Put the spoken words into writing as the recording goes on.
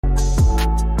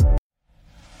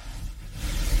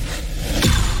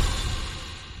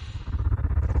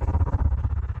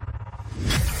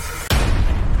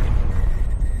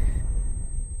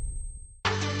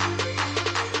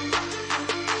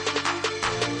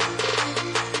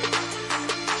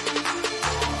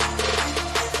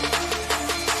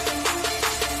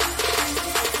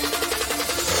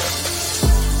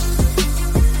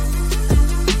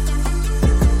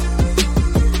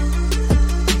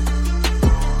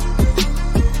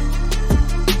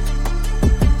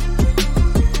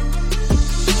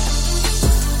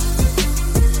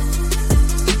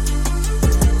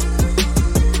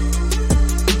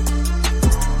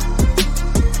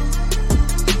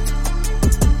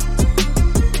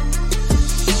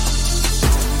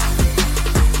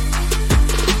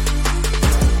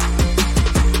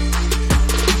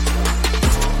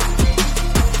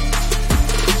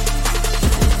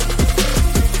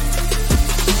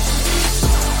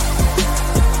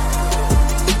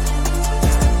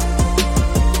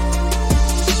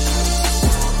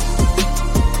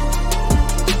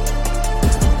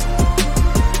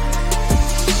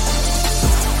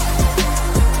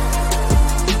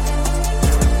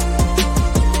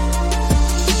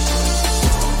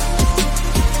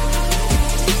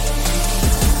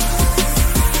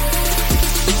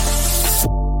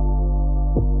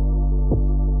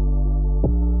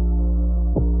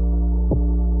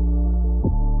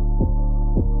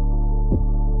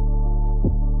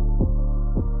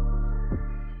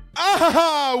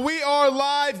We are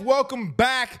live. Welcome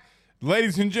back,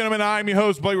 ladies and gentlemen. I'm your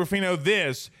host, Blake Ruffino.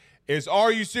 This is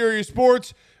Are You Serious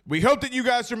Sports? We hope that you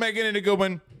guys are making it a good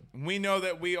one. We know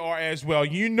that we are as well.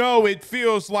 You know it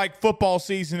feels like football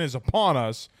season is upon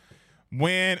us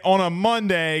when on a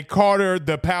Monday, Carter,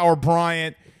 the Power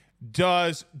Bryant,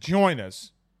 does join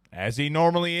us. As he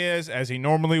normally is, as he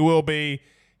normally will be.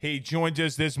 He joins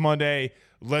us this Monday.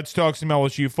 Let's talk some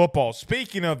LSU football.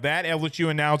 Speaking of that,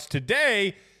 LSU announced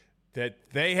today that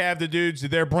they have the dudes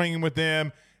that they're bringing with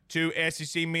them to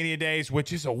SEC Media Days,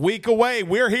 which is a week away.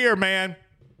 We're here, man.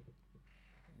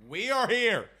 We are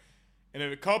here. And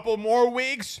in a couple more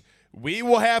weeks, we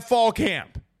will have fall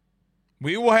camp.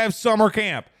 We will have summer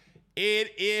camp.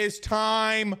 It is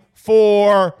time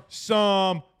for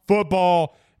some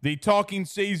football. The talking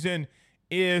season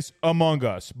is among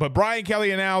us. But Brian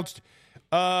Kelly announced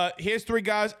his three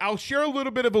guys. I'll share a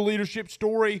little bit of a leadership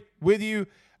story with you.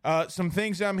 Some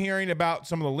things I'm hearing about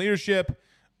some of the leadership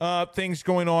things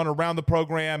going on around the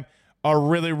program are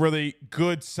really, really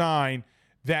good sign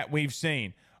that we've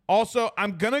seen. Also,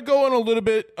 I'm going to go on a little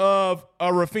bit of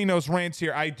Ruffino's rants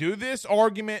here. I do this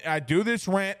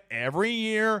rant every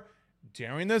year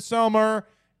during the summer.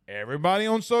 Everybody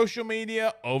on social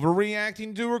media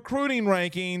overreacting to recruiting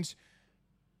rankings.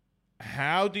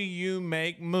 How do you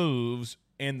make moves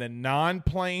in the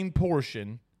non-playing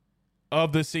portion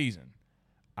of the season?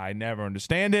 I never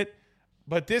understand it,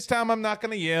 but this time I'm not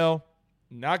going to yell,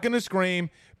 not going to scream.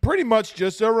 Pretty much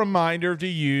just a reminder to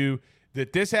you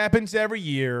that this happens every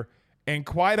year, and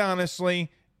quite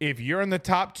honestly, if you're in the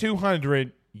top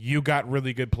 200, you got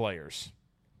really good players.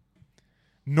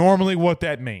 Normally what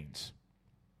that means.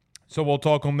 So we'll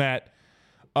talk on that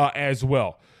as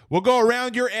well. We'll go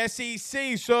around your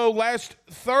SEC. So last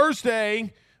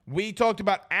Thursday, we talked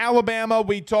about Alabama.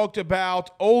 We talked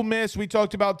about Ole Miss. We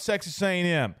talked about Texas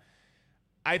A&M.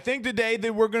 I think today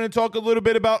that we're going to talk a little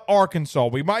bit about Arkansas.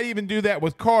 We might even do that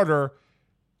with Carter.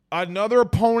 Another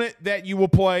opponent that you will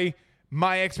play,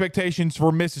 my expectations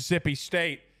for Mississippi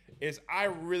State is I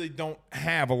really don't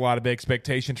have a lot of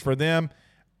expectations for them.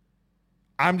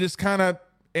 I'm just kind of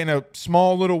in a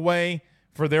small little way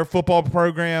for their football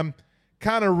program,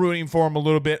 kind of rooting for them a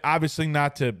little bit. Obviously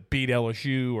not to beat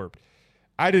LSU, or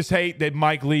I just hate that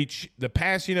Mike Leach, the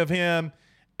passing of him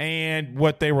and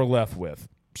what they were left with.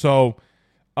 So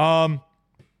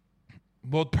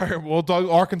we'll talk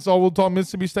Arkansas, we'll talk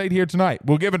Mississippi State here tonight.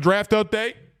 We'll give a draft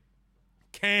update.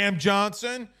 Cam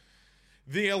Johnson,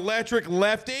 the electric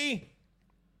lefty,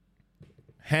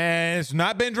 has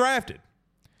not been drafted.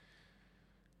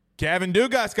 Gavin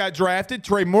Dugas got drafted.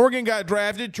 Trey Morgan got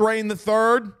drafted. Trey in the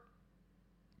third.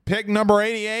 Pick number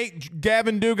 88.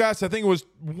 Gavin Dugas, I think it was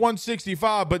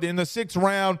 165, but in the sixth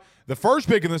round, the first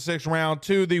pick in the sixth round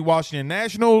to the Washington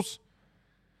Nationals.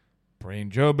 Brain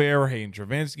Joubert, Hayden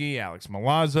Travinsky, Alex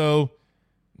Milazzo.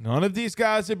 None of these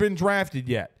guys have been drafted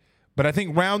yet. But I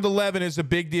think round 11 is a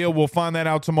big deal. We'll find that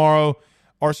out tomorrow.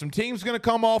 Are some teams going to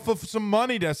come off of some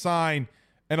money to sign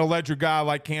an electric guy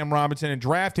like Cam Robinson and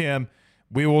draft him?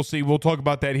 We will see. We'll talk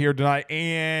about that here tonight.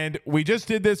 And we just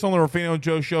did this on the Ruffino and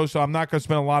Joe show, so I'm not going to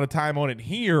spend a lot of time on it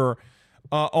here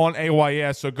on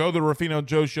AYS. So go to the Ruffino and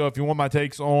Joe show if you want my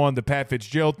takes on the Pat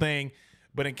Fitzgerald thing.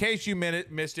 But in case you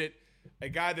missed it, a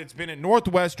guy that's been at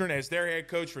Northwestern as their head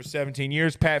coach for 17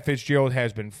 years, Pat Fitzgerald,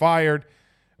 has been fired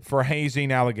for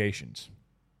hazing allegations.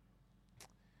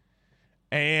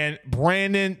 And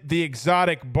Brandon, the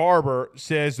exotic barber,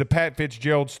 says the Pat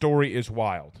Fitzgerald story is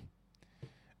wild.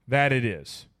 That it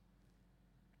is.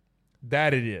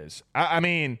 That it is. I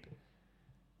mean,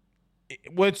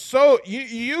 what's so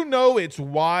you know it's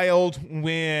wild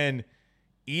when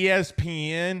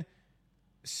ESPN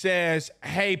says,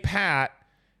 "Hey Pat,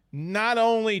 not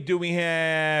only do we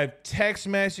have text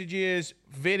messages,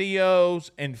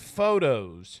 videos, and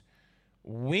photos,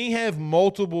 we have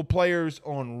multiple players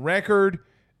on record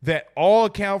that all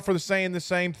account for saying the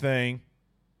same thing."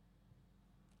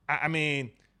 I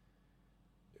mean,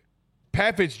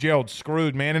 Pat Fitzgerald's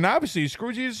screwed, man. And obviously he's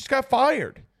screwed. He just got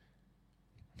fired.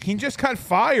 He just got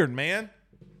fired, man.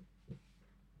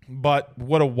 But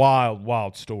what a wild,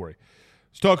 wild story.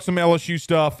 Let's talk some LSU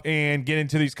stuff and get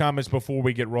into these comments before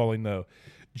we get rolling, though.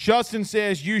 Justin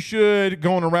says you should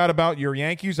go on a route about your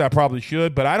Yankees. I probably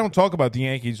should, but I don't talk about the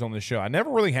Yankees on the show. I never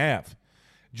really have.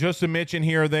 Just a mention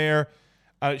here or there.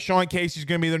 Sean Casey's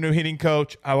going to be their new hitting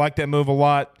coach. I like that move a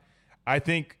lot. I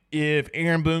think if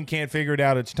Aaron Boone can't figure it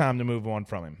out, it's time to move on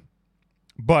from him.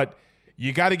 But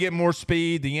you got to get more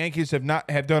speed. The Yankees have not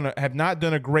done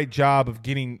a great job of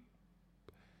getting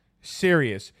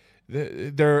serious.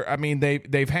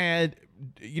 They've had,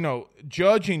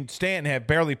 Judge and Stanton have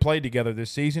barely played together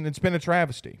this season. It's been a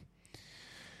travesty.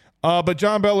 But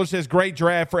John Beller says, great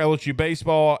draft for LSU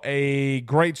baseball. A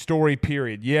great story,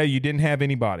 period. Yeah, you didn't have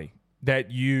anybody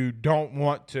that you don't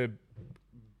want to.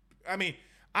 I mean,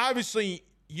 obviously,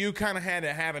 you kind of had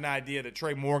to have an idea that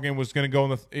Trey Morgan was going to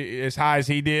go as high as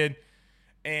he did,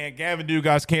 and Gavin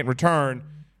Dugas can't return.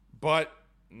 But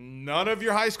none of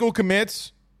your high school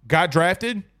commits got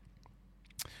drafted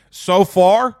so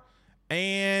far.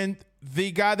 And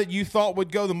the guy that you thought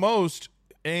would go the most,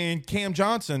 and Cam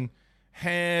Johnson,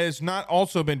 has not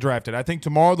also been drafted. I think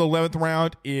tomorrow the 11th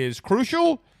round is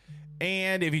crucial.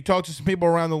 And if you talk to some people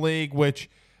around the league, which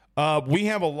we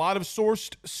have a lot of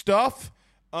sourced stuff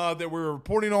that we're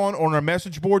reporting on our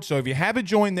message board. So if you haven't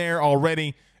joined there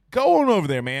already, go on over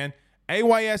there, man.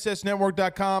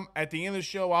 AYSSnetwork.com. At the end of the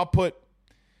show, I'll put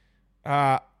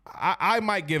I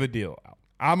might give a deal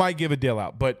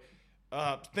out. But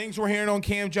things we're hearing on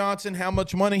Cam Johnson, how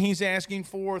much money he's asking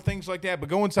for, things like that. But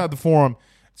go inside the forum.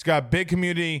 It's got a big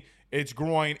community. It's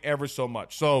growing ever so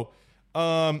much. So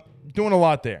doing a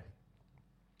lot there.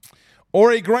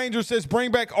 Ori Granger says,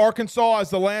 bring back Arkansas as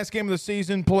the last game of the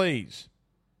season, please.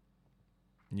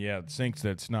 Yeah, it sinks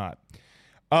that it's not.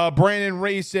 Brandon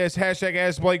Reese says, hashtag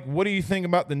Ask Blake, what do you think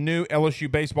about the new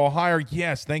LSU baseball hire?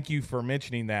 Yes, thank you for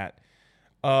mentioning that.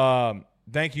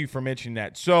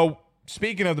 So,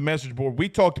 speaking of the message board, we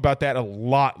talked about that a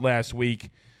lot last week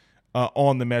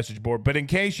on the message board. But in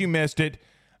case you missed it,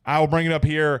 I will bring it up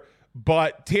here.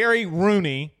 But Terry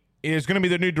Rooney is going to be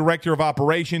the new director of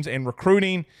operations and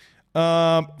recruiting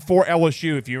for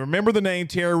LSU. If you remember the name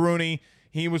Terry Rooney,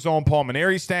 he was on Paul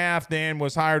Maneri's staff, then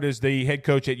was hired as the head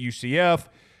coach at UCF.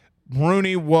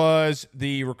 Rooney was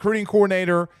the recruiting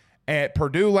coordinator at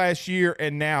Purdue last year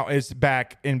and now is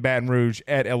back in Baton Rouge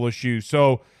at LSU.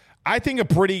 So I think a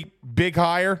pretty big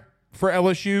hire for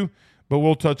LSU, but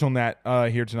we'll touch on that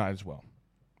here tonight as well.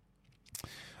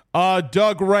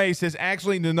 Doug Ray says,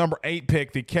 actually the number 8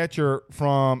 pick, the catcher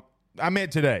from – I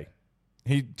meant today.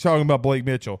 He's talking about Blake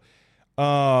Mitchell.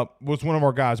 Was one of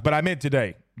our guys. But I meant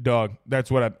today, Doug.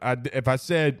 That's what if I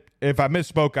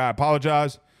misspoke, I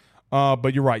apologize.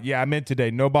 But you're right. Yeah, I meant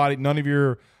today. None of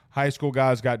your high school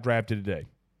guys got drafted today.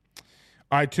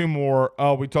 All right, 2 more.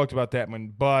 We talked about that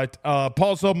one. But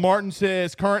Paul Sub Martin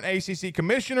says, current ACC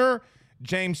commissioner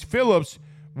James Phillips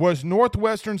was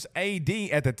Northwestern's AD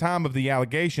at the time of the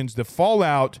allegations. The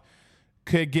fallout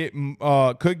could get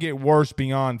worse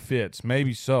beyond Fitz.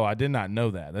 Maybe so. I did not know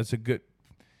that. That's a good.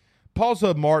 Paul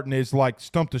Sub Martin is like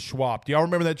Stump the Schwab. Do y'all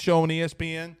remember that show on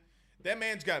ESPN? That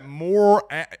man's got more.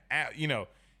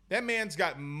 That man's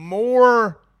got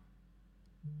more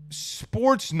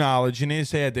sports knowledge in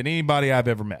his head than anybody I've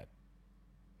ever met,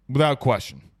 without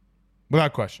question.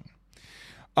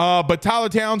 But Tyler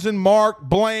Townsend, Mark,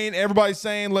 Blaine, everybody's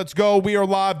saying, let's go. We are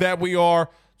live. That we are.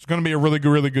 It's going to be a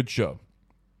really good show.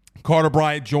 Carter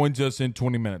Bryant joins us in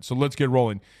 20 minutes. So let's get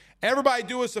rolling. Everybody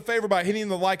do us a favor by hitting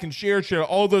the like and share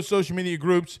all those social media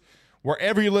groups.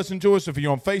 Wherever you listen to us, if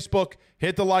you're on Facebook,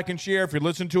 hit the like and share. If you're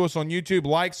listening to us on YouTube,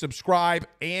 like, subscribe,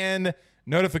 and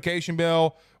notification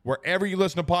bell. Wherever you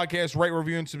listen to podcasts, rate,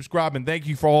 review, and subscribe. And thank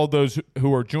you for all those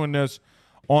who are joining us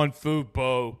on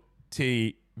Fubo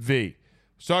TV.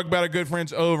 Let's talk about our good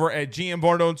friends over at GM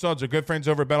Varno & Sons, our good friends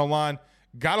over at BetOnline.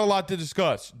 Got a lot to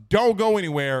discuss. Don't go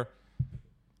anywhere.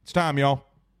 It's time, y'all.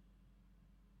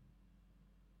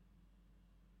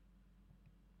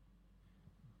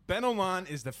 BetOnline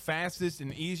is the fastest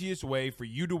and easiest way for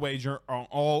you to wager on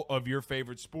all of your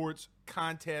favorite sports,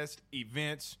 contests,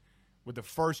 events with the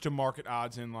first-to-market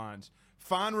odds and lines.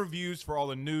 Find reviews for all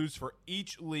the news for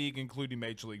each league, including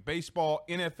Major League Baseball,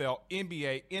 NFL,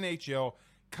 NBA, NHL,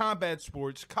 combat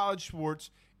sports, college sports,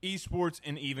 esports,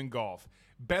 and even golf.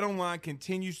 BetOnline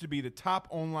continues to be the top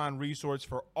online resource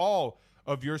for all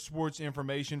of your sports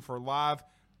information for live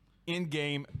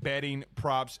in-game betting,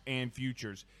 props, and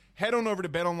futures. Head on over to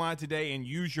BetOnline today and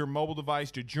use your mobile device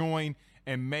to join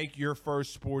and make your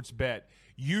first sports bet.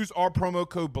 Use our promo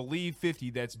code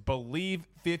BELIEVE50, that's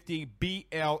BELIEVE50,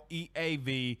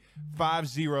 BLEAV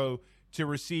 50, to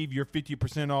receive your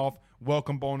 50% off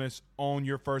welcome bonus on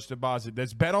your first deposit.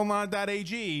 That's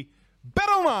betonline.ag,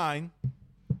 betonline.ag.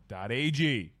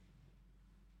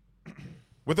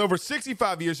 With over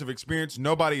 65 years of experience,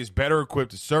 nobody is better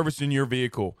equipped to service in your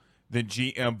vehicle than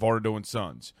GM Varno &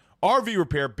 Sons. RV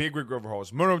repair, big rig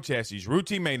overhauls, motorhome chassis,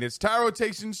 routine maintenance, tire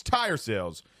rotations, tire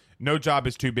sales. No job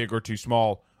is too big or too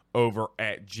small over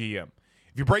at GM.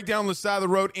 If you break down on the side of the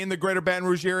road in the greater Baton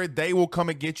Rouge area, they will come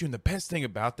and get you. And the best thing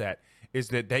about that is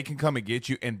that they can come and get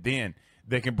you, and then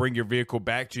they can bring your vehicle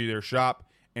back to their shop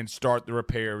and start the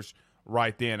repairs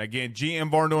right then. Again,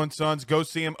 GM Varno & Sons, go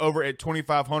see them over at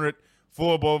 2500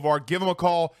 Fuller Boulevard. Give them a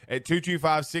call at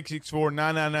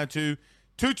 225-664-9992.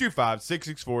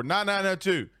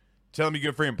 225-664-9992. Tell them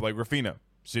your good friend Blake Ruffino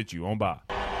sent you on by.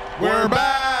 We're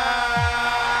back!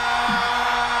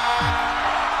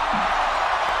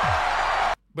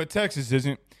 But Texas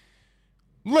isn't.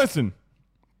 Listen.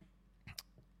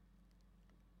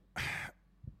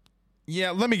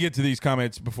 Yeah, let me get to these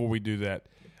comments before we do that.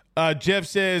 Jeff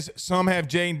says, some have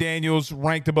Jane Daniels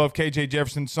ranked above KJ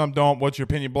Jefferson, some don't. What's your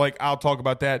opinion, Blake? I'll talk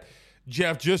about that.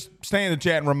 Jeff, just stay in the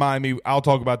chat and remind me. I'll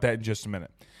talk about that in just a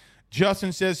minute.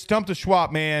 Justin says, stump the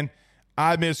Schwab, man.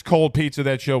 I miss cold pizza.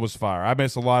 That show was fire. I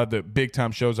miss a lot of the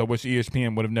big-time shows. I wish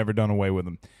ESPN would have never done away with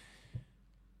them.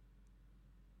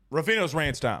 Ruffino's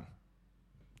Rants time.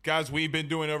 Guys, we've been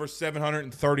doing over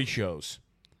 730 shows.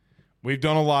 We've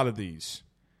done a lot of these.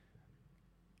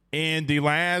 In the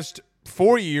last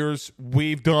 4 years,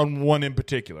 we've done one in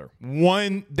particular.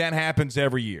 One that happens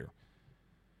every year.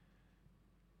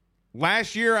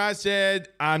 Last year, I said,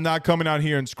 I'm not coming out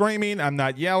here and screaming. I'm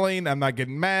not yelling. I'm not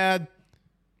getting mad.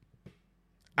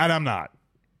 And I'm not.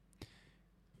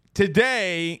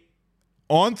 Today,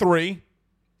 on 3,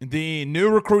 the new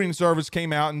recruiting service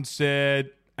came out and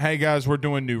said, hey, guys, we're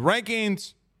doing new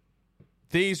rankings.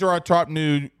 These are our top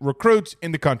new recruits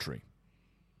in the country.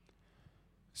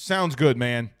 Sounds good,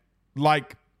 man.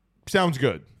 Sounds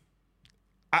good.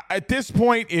 At this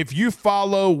point, if you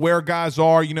follow where guys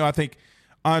are, I think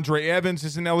Andre Evans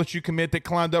is an LSU commit that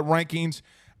climbed up rankings.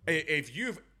 If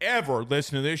you've ever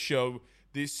listened to this show,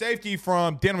 the safety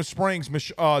from Denham Springs,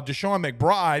 Deshaun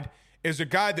McBride, is a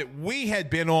guy that we had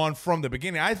been on from the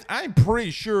beginning. I'm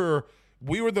pretty sure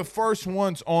we were the first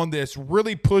ones on this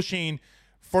really pushing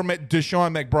for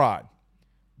Deshaun McBride.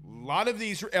 A lot of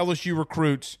these LSU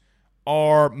recruits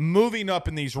are moving up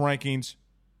in these rankings,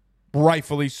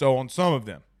 rightfully so on some of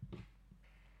them.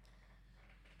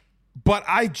 But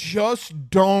I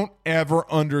just don't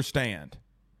ever understand.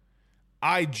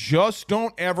 I just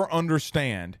don't ever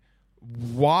understand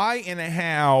why and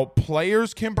how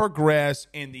players can progress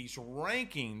in these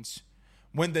rankings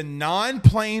when the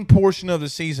non-playing portion of the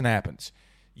season happens.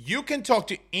 You can talk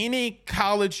to any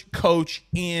college coach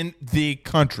in the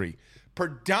country,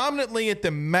 predominantly at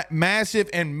the massive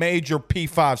and major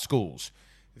P5 schools.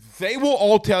 They will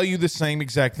all tell you the same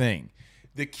exact thing.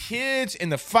 The kids in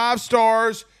the 5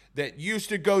 stars that used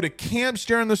to go to camps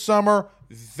during the summer,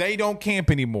 they don't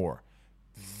camp anymore.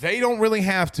 They don't really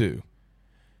have to.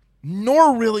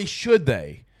 Nor really should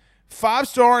they.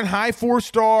 5-star and high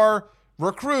 4-star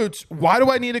recruits, why do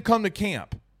I need to come to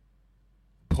camp?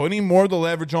 Putting more of the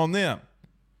leverage on them.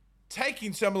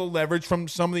 Taking some of the leverage from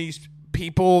some of these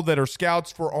people that are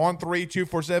scouts for On 3,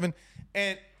 247.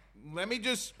 And let me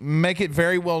just make it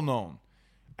very well known.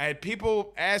 I had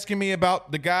people asking me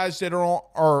about the guys that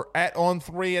are at On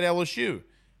 3 at LSU.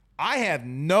 I have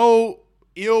no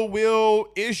ill will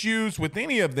issues with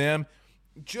any of them,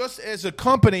 just as a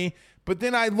company. But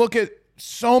then I look at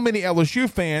so many LSU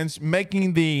fans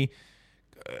making the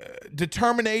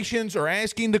determinations or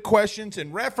asking the questions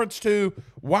in reference to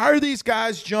why are these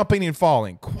guys jumping and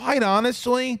falling? Quite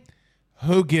honestly,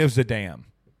 who gives a damn?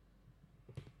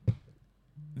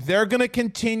 They're going to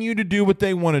continue to do what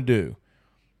they want to do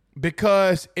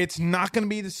because it's not going to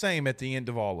be the same at the end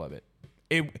of all of it.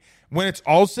 When it's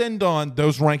all said and done,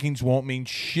 those rankings won't mean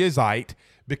shizite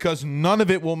because none of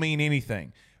it will mean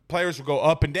anything. Players will go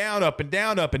up and down, up and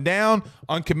down, up and down.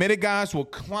 Uncommitted guys will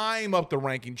climb up the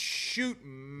rankings, shoot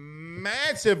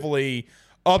massively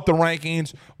up the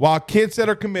rankings, while kids that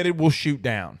are committed will shoot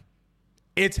down.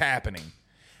 It's happening.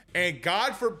 And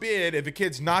God forbid if a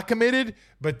kid's not committed,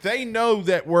 but they know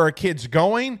that where a kid's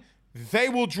going, they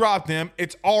will drop them.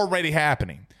 It's already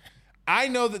happening. I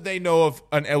know that they know of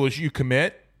an LSU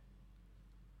commit.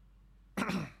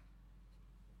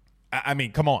 I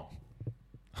mean, come on.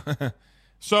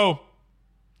 So,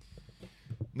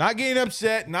 not getting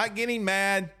upset, not getting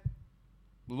mad.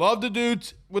 Love the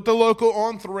dudes with the local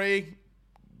On 3.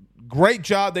 Great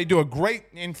job. They do a great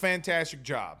and fantastic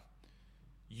job.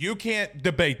 You can't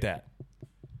debate that.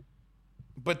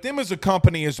 But them as a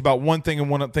company is about one thing and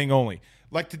one thing only.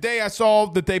 Like today I saw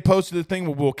that they posted a thing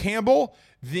with Will Campbell.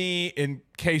 In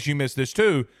case you missed this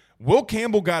too, Will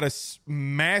Campbell got a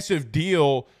massive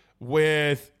deal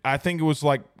with, I think it was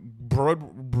like,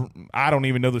 I don't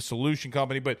even know the solution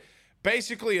company, but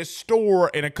basically a store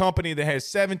and a company that has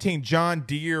 17 John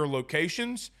Deere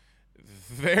locations.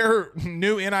 Their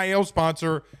new NIL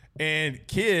sponsor and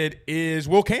kid is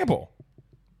Will Campbell.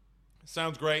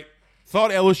 Sounds great.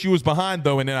 Thought LSU was behind,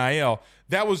 though, in NIL.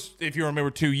 That was, if you remember,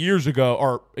 2 years ago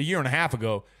or a year and a half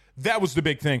ago, that was the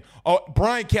big thing. Oh,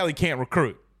 Brian Kelly can't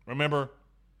recruit, remember?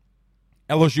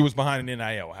 LSU was behind an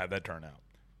NIL. How'd that turn out?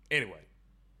 Anyway.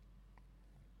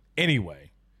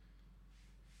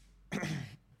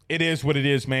 It is what it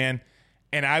is, man.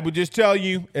 And I would just tell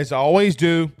you, as I always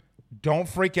do, don't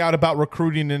freak out about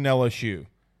recruiting in LSU.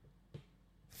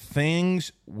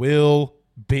 Things will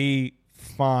be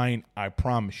fine, I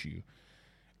promise you.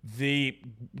 The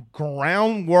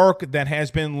groundwork that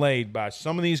has been laid by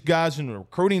some of these guys in the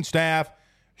recruiting staff,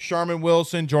 Sherman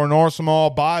Wilson, Jordan Arsenal,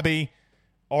 Bobby,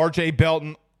 RJ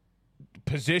Belton,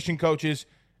 position coaches,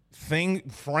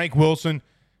 Frank Wilson,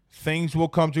 things will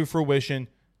come to fruition.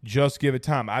 Just give it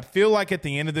time. I feel like at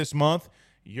the end of this month,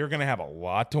 you're going to have a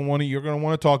lot you're going to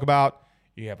want to talk about.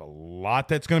 You have a lot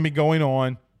that's going to be going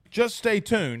on. Just stay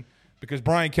tuned because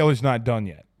Brian Kelly's not done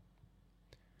yet.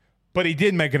 But he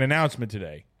did make an announcement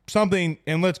today. Something,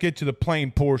 and let's get to the plain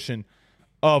portion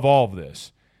of all of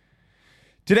this.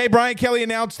 Today, Brian Kelly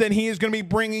announced that he is going to be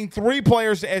bringing 3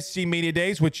 players to SEC Media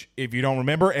Days, which, if you don't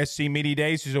remember, SEC Media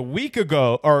Days is a week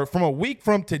ago, or from a week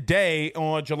from today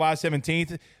on July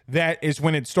 17th. That is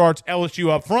when it starts. LSU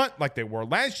up front, like they were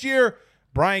last year.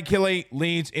 Brian Kelly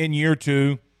leads in year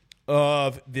 2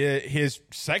 of his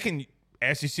second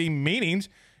SEC meetings,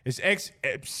 his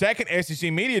second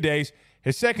SEC Media Days,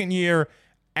 his second year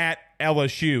at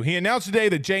LSU. He announced today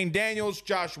that Jane Daniels,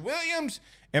 Josh Williams,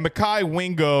 and Mekhi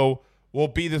Wingo will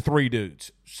be the 3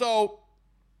 dudes. So,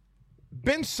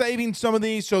 been saving some of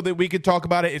these so that we could talk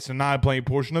about it. It's a non-playing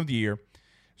portion of the year.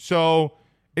 So,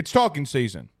 it's talking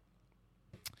season.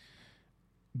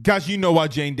 Guys, you know why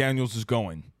Jane Daniels is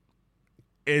going.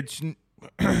 It's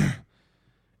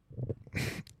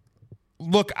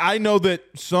look, I know that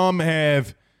some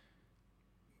have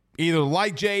either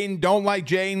liked Jaden, don't like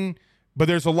Jaden, but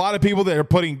there's a lot of people that are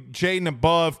putting Jaden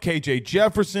above KJ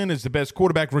Jefferson as the best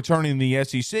quarterback returning in the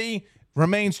SEC.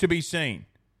 Remains to be seen.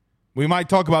 We might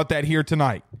talk about that here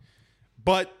tonight.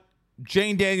 But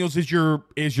Jane Daniels is your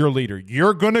leader.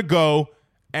 You're going to go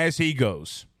as he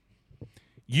goes.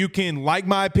 You can like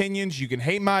my opinions. You can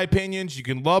hate my opinions. You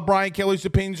can love Brian Kelly's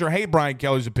opinions or hate Brian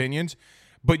Kelly's opinions.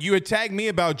 But you attack me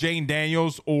about Jane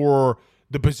Daniels or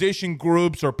the position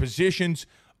groups or positions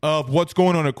of what's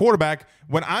going on at quarterback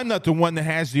when I'm not the one that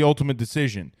has the ultimate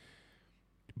decision.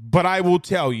 But I will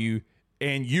tell you,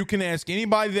 and you can ask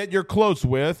anybody that you're close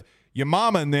with, your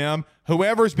mama and them,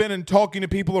 whoever's been in talking to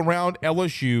people around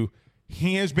LSU,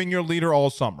 he has been your leader all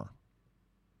summer.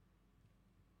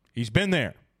 He's been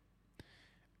there.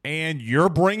 And you're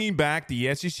bringing back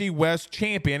the SEC West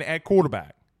champion at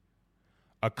quarterback,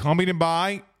 accompanied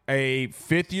by a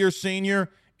fifth-year senior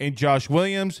in Josh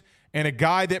Williams and a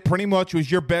guy that pretty much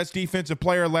was your best defensive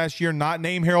player last year, not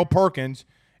named Harold Perkins,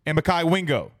 and Mekhi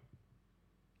Wingo.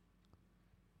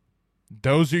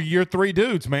 Those are your 3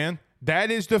 dudes, man. That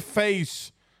is the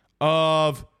face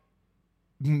of,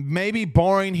 maybe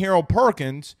barring Harold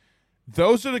Perkins,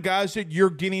 those are the guys that you're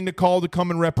getting the call to come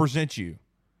and represent you.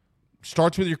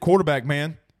 Starts with your quarterback,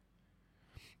 man.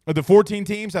 Of the 14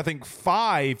 teams, I think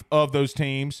 5 of those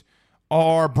teams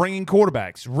are bringing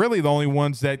quarterbacks. Really the only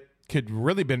ones that could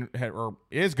really been or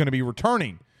is going to be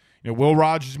returning. You know, Will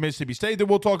Rogers, Mississippi State that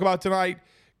we'll talk about tonight,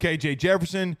 KJ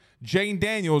Jefferson, Jane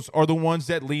Daniels are the ones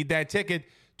that lead that ticket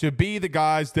to be the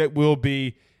guys that will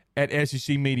be at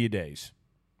SEC Media Days.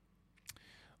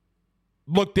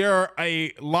 Look, there are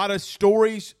a lot of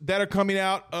stories that are coming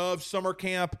out of summer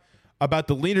camp about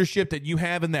the leadership that you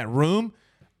have in that room.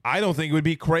 I don't think it would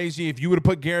be crazy if you would have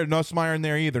put Garrett Nussmeier in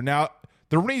there either. Now,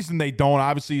 the reason they don't,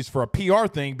 obviously, is for a PR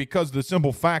thing because of the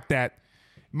simple fact that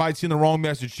you might send the wrong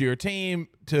message to your team,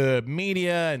 to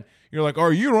media, and you're like,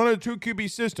 are you running a 2 QB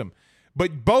system?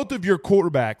 But both of your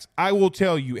quarterbacks, I will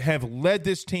tell you, have led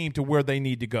this team to where they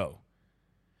need to go.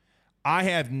 I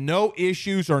have no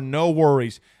issues or no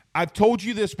worries. I've told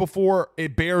you this before.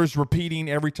 It bears repeating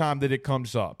every time that it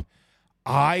comes up.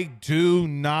 I do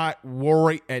not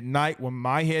worry at night when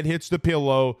my head hits the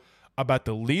pillow about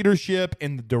the leadership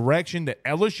and the direction that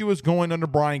LSU is going under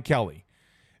Brian Kelly.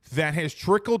 That has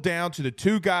trickled down to the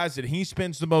 2 guys that he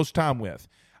spends the most time with.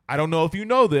 I don't know if you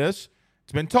know this.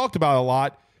 It's been talked about a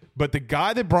lot. But the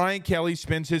guy that Brian Kelly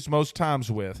spends his most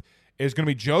times with is going to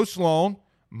be Joe Sloan,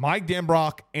 Mike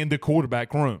Denbrock, and the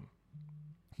quarterback room.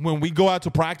 When we go out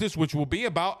to practice, which will be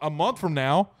about a month from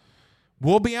now,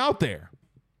 we'll be out there.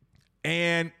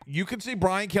 And you can see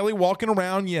Brian Kelly walking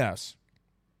around, yes.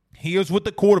 He is with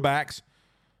the quarterbacks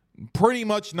pretty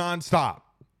much nonstop.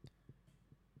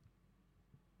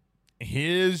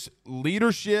 His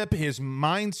leadership, his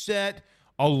mindset,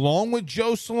 along with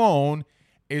Joe Sloan,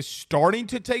 is starting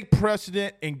to take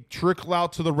precedent and trickle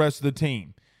out to the rest of the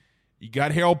team. You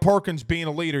got Harold Perkins being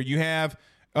a leader. You have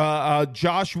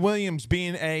Josh Williams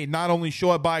being a not only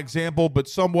show it by example, but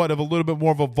somewhat of a little bit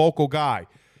more of a vocal guy.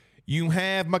 You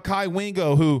have Mekhi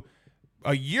Wingo, who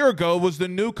a year ago was the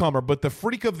newcomer, but the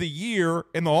freak of the year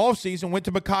in the offseason went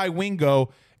to Mekhi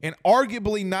Wingo, and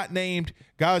arguably not named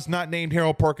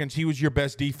Harold Perkins. He was your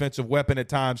best defensive weapon at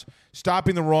times,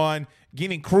 stopping the run,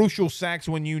 getting crucial sacks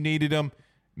when you needed them.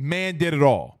 Man did it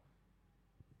all.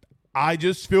 I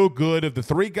just feel good of the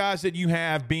three guys that you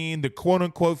have being the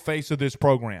quote-unquote face of this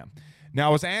program. Now,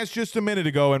 I was asked just a minute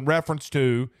ago in reference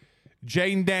to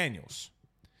Jaden Daniels.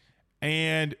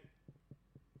 And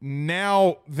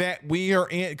now that we are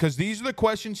in – because these are the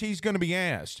questions he's going to be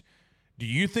asked. Do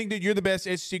you think that you're the best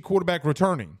SEC quarterback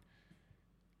returning?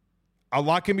 A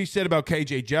lot can be said about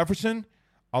KJ Jefferson.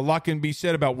 A lot can be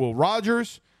said about Will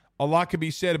Rogers. A lot can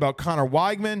be said about Connor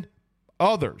Weigman.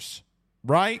 Others,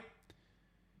 right?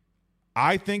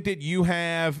 I think that you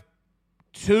have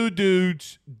two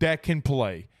dudes that can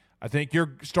play. I think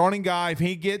your starting guy, if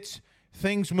he gets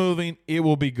things moving, it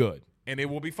will be good, and it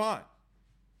will be fine.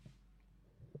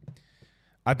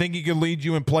 I think he can lead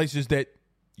you in places that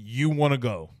you want to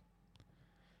go.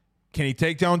 Can he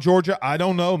take down Georgia? I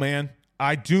don't know, man.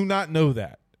 I do not know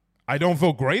that. I don't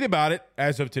feel great about it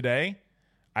as of today.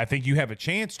 I think you have a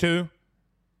chance to.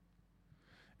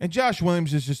 And Josh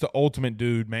Williams is just the ultimate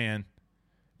dude, man.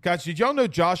 Guys, did y'all know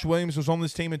Josh Williams was on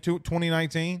this team in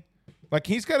 2019? Like,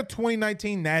 he's got a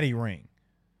 2019 Natty ring.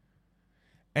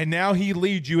 And now he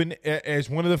leads you as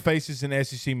one of the faces in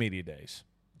SEC Media Days.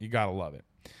 You got to love it.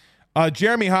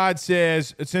 Jeremy Hyde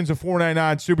sends a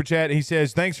 $4.99 super chat. He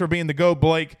says, thanks for being the GOAT,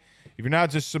 Blake. If you're not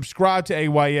just subscribed to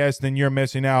AYS, then you're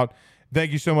missing out.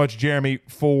 Thank you so much, Jeremy,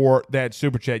 for that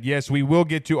super chat. Yes, we will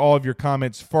get to all of your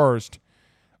comments first.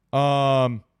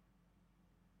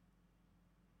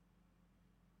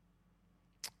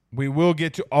 We will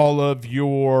get to all of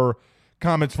your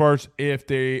comments first if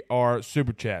they are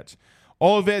super chats.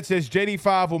 Olivet says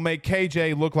JD5 will make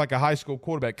KJ look like a high school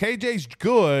quarterback. KJ's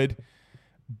good,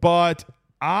 but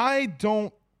I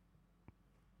don't.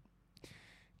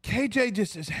 KJ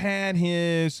just has had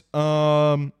his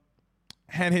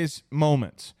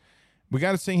moments. We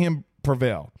got to see him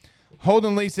prevail.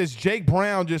 Holden Lee says Jake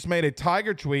Brown just made a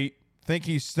Tiger tweet. Think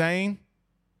he's staying?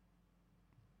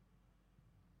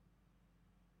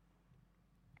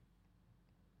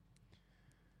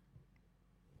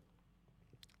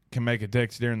 Can make a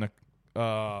text during the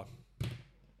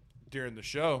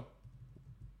show.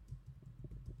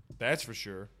 That's for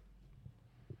sure.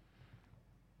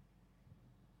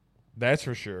 That's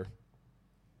for sure.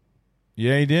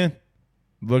 Yeah, he did.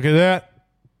 Look at that.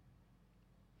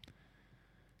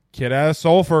 Kid out of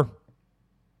Sulphur.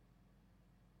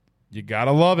 You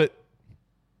gotta love it.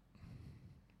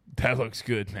 That looks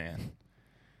good, man.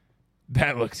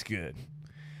 That looks good.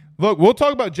 Look, we'll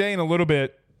talk about Jay in a little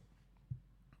bit.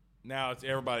 Now it's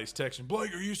everybody's texting.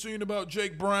 Blake, are you seeing about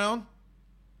Jake Brown?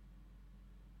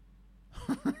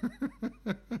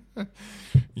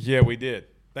 Yeah, we did.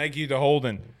 Thank you to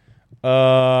Holden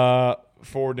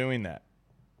for doing that.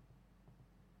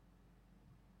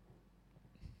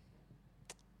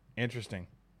 Interesting.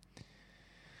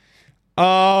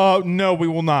 No, we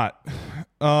will not.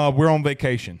 We're on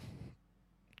vacation.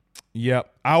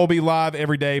 Yep. I will be live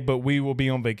every day, but we will be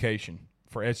on vacation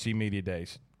for SC Media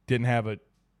Days. Didn't have a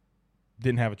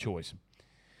choice.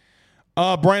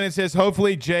 Brandon says,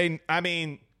 hopefully, Jaden.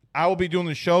 I will be doing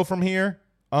the show from here,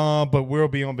 but we'll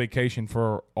be on vacation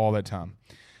for all that time.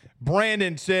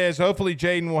 Brandon says, hopefully,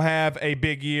 Jaden will have a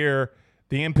big year.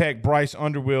 The impact Bryce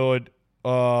Underwood.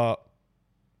 No,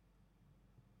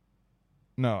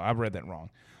 I read that wrong.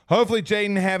 Hopefully,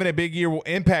 Jaden having a big year will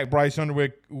impact Bryce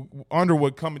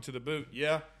Underwood coming to the boot.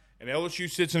 Yeah, and LSU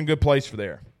sits in a good place for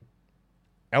there.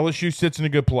 LSU sits in a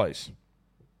good place.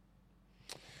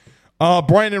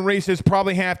 Brandon Reese says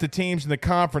probably half the teams in the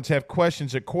conference have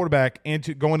questions at quarterback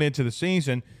going into the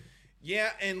season.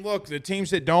 Yeah, and look, the teams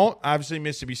that don't, obviously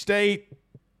Mississippi State,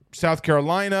 South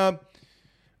Carolina,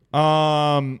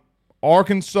 Arkansas,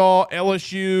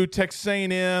 LSU, Texas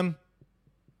A&M.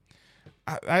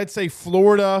 I'd say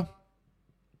Florida.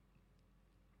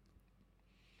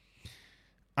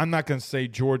 I'm not going to say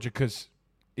Georgia because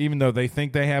even though they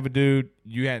think they have a dude,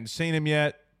 you hadn't seen him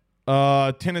yet.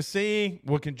 Tennessee,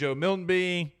 what can Joe Milton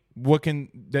be? What can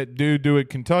that dude do at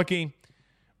Kentucky?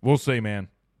 We'll see, man.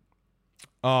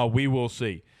 We will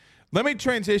see. Let me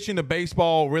transition to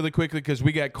baseball really quickly because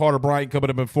we got Carter Bryant coming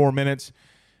up in 4 minutes.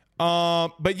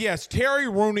 But, yes, Terry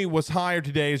Rooney was hired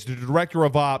today as the director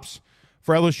of ops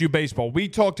for LSU baseball. We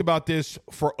talked about this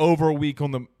for over a week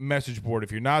on the message board.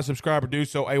 If you're not a subscriber, do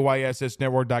so,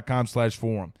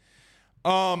 ayssnetwork.com/forum.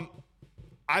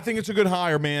 I think it's a good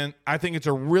hire, man. I think it's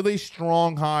a really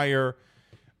strong hire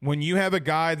when you have a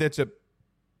guy that's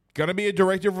going to be a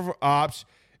director of ops,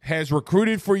 has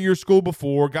recruited for your school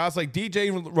before, guys like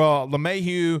DJ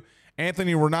LeMahieu,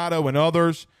 Anthony Renato, and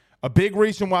others. A big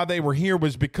reason why they were here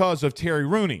was because of Terry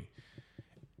Rooney.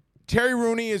 Terry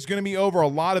Rooney is going to be over a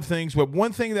lot of things, but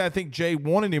one thing that I think Jay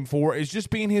wanted him for is just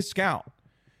being his scout.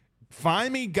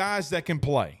 Find me guys that can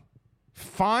play.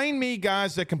 Find me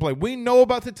guys that can play. We know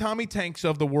about the Tommy Tanks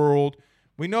of the world.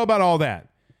 We know about all that.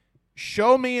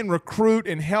 Show me and recruit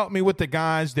and help me with the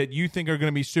guys that you think are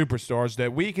going to be superstars,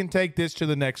 that we can take this to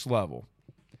the next level.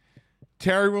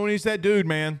 Terry Rooney's that dude,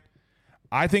 man.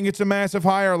 I think it's a massive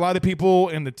hire. A lot of people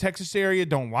in the Texas area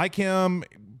don't like him,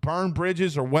 burn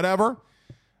bridges or whatever.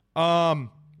 I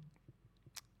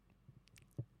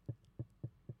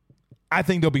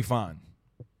think they'll be fine.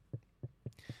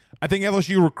 I think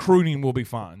LSU recruiting will be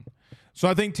fine. So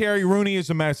I think Terry Rooney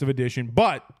is a massive addition.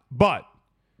 But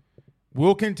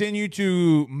we'll continue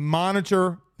to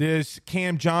monitor this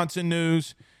Cam Johnson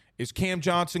news. Is Cam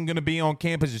Johnson going to be on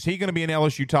campus? Is he going to be an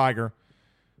LSU Tiger?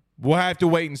 We'll have to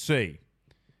wait and see.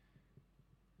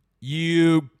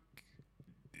 You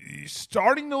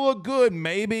starting to look good.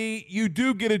 Maybe you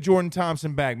do get a Jordan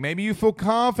Thompson back. Maybe you feel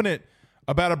confident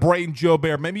about a Braden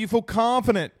Gilbert. Maybe you feel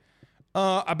confident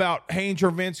about Haynes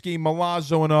Jervinsky,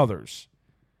 Milazzo, and others.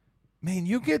 Man,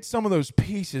 you get some of those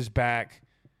pieces back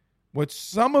with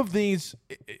some of these.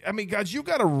 I mean, guys, you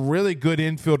got a really good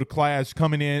infield class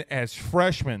coming in as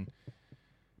freshmen.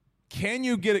 Can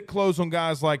you get it close on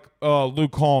guys like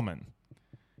Luke Hallman?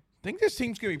 I think this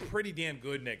team's going to be pretty damn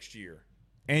good next year.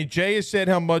 And Jay has said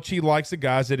how much he likes the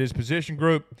guys at his position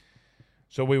group.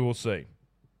 So we will see.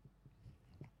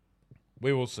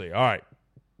 We will see. All right.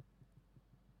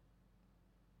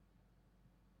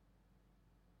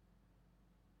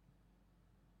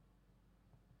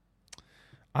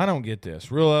 I don't get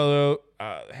this. What's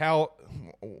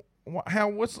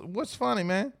funny,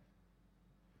 man?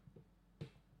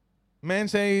 Man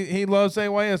say he loves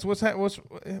AYS. What's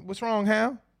wrong,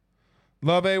 Hal?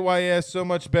 Love AYS so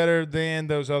much better than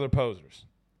those other posers.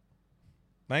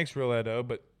 Thanks, Real Edo.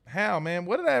 But Hal, man,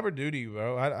 what did I ever do to you,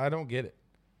 bro? I don't get it.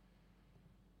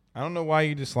 I don't know why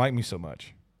you dislike me so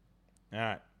much. All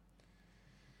right.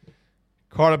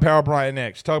 Carter Power Bryant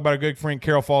next. Talk about our good friend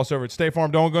Carol Foss over at State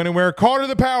Farm. Don't go anywhere. Carter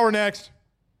the Power next.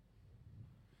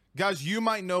 Guys, you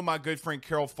might know my good friend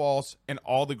Carol Foss and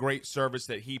all the great service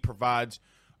that he provides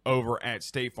over at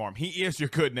State Farm. He is your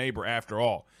good neighbor after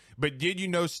all. But did you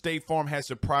know State Farm has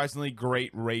surprisingly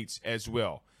great rates as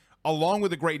well? Along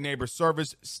with the great neighbor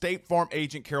service, State Farm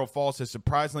agent Carol Foss has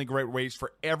surprisingly great rates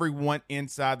for everyone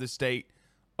inside the state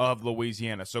of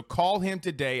Louisiana. So call him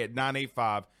today at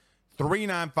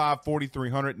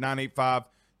 985-395-4300,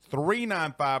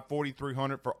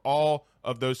 985-395-4300 for all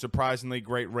of those surprisingly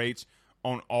great rates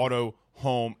on auto,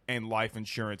 home, and life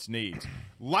insurance needs.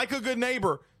 Like a good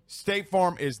neighbor, State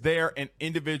Farm is there, and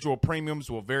individual premiums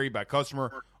will vary by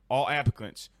customer. All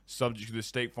applicants subject to the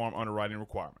State Farm underwriting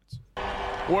requirements.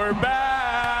 We're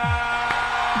back.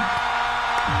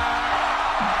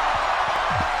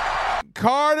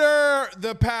 Carter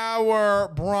the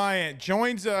Power Bryant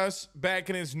joins us back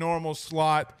in his normal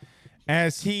slot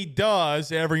as he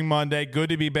does every Monday. Good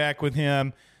to be back with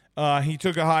him. He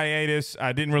took a hiatus.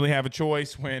 I didn't really have a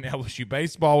choice when LSU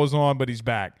baseball was on, but he's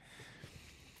back.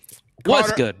 Carter,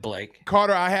 what's good, Blake?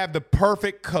 Carter, I have the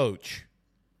perfect coach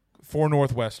for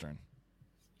Northwestern.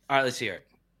 All right, let's hear it.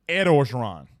 Ed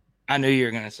Orgeron. I knew you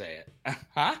were going to say it.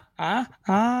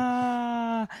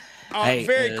 Hey,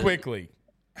 very quickly,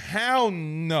 how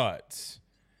nuts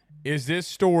is this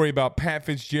story about Pat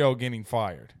Fitzgerald getting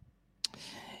fired?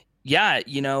 Yeah,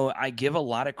 I give a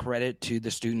lot of credit to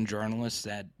the student journalists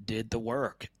that did the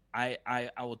work. I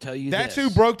will tell you That's this.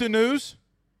 who broke the news?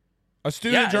 A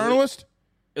student journalist?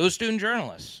 It was student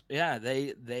journalists. Yeah,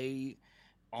 they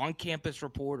on-campus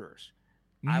reporters.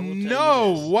 I will tell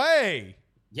you this. Way.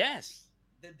 Yes,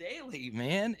 the Daily,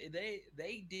 man.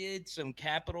 They did some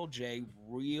capital J,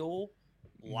 real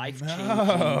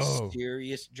life-changing,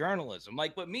 serious journalism.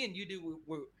 Like what me and you do,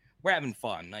 we're having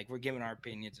fun. Like we're giving our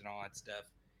opinions and all that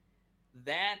stuff.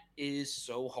 That is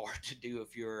so hard to do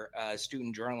if you're a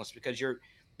student journalist because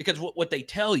what they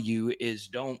tell you is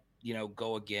don't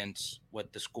go against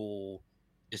what the school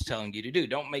is telling you to do.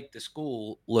 Don't make the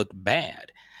school look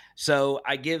bad. So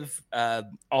I give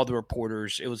all the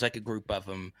reporters, it was like a group of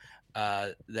them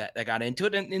that got into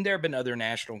it. And there have been other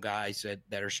national guys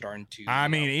that are starting to. I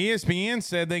mean, ESPN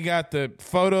said they got the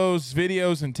photos,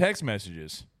 videos, and text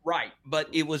messages. Right. But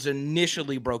it was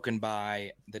initially broken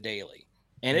by the Daily.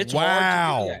 And it's hard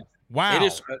to do that. Wow.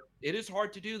 It is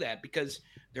hard to do that because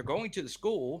they're going to the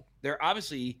school. They're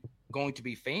obviously going to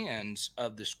be fans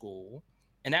of the school.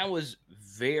 And that was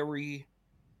very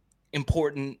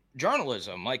important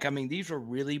journalism. Like, I mean, these were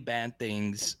really bad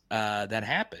things that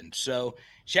happened. So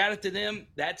shout out to them.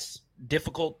 That's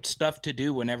difficult stuff to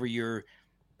do whenever you're,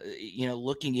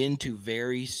 looking into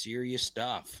very serious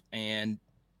stuff. And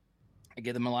I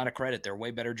give them a lot of credit. They're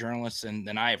way better journalists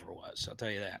than I ever was. I'll tell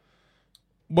you that.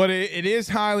 But it is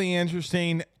highly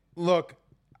interesting. Look,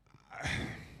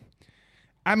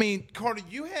 I mean, Carter,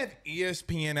 you have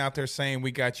ESPN out there saying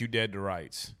we got you dead to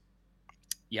rights.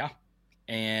 Yeah.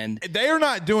 And they are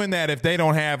not doing that if they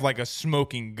don't have like a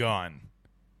smoking gun.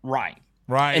 Right.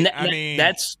 Right. And I mean,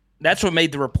 that's what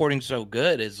made the reporting so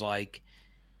good is like,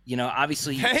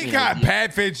 obviously they got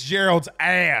Pat Fitzgerald's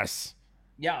ass.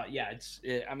 Yeah.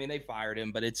 They fired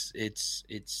him, but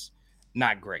it's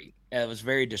not great. It was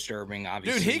very disturbing,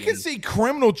 obviously. Dude, he can see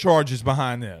criminal charges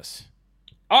behind this.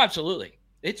 Oh, absolutely.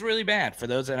 It's really bad. For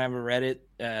those that haven't read it,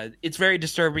 it's very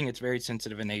disturbing. It's very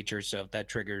sensitive in nature. So if that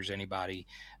triggers anybody,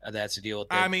 that's the deal with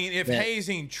it. I mean, if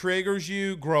hazing triggers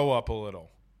you, grow up a little.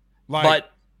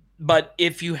 But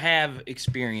if you have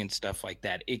experienced stuff like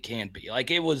that, it can be.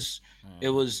 Like, it was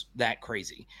that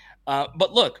crazy.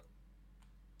 But look,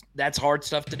 that's hard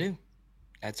stuff to do.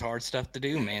 That's hard stuff to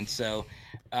do, man. So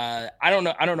I don't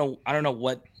know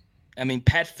what. I mean,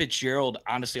 Pat Fitzgerald,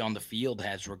 honestly, on the field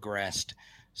has regressed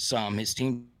some. His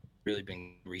team really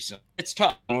been recent. It's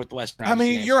tough. Northwestern. I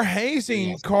mean, you're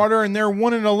hazing Carter, and they're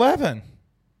 1-11.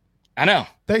 I know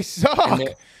they suck.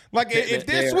 If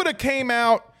this would have came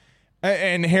out,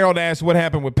 and Harold asked what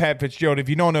happened with Pat Fitzgerald. If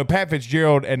you don't know, Pat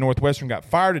Fitzgerald at Northwestern got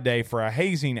fired today for a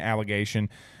hazing allegation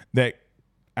that,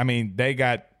 I mean, they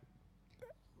got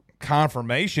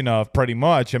confirmation of pretty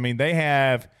much. I mean, they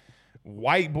have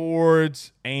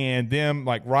whiteboards and them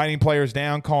like writing players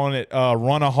down, calling it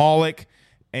runaholic,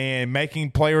 and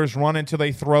making players run until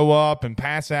they throw up and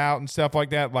pass out and stuff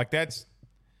like that. Like that's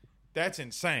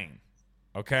insane.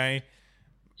 Okay.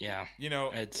 Yeah.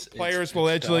 Players will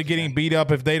allegedly getting beat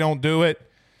up if they don't do it.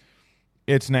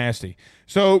 It's nasty.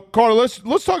 So, Carter,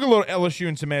 let's talk a little LSU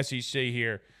and some SEC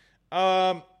here.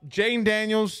 Jaden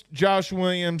Daniels, Josh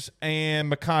Williams,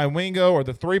 and Mekhi Wingo are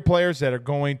the three players that are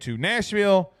going to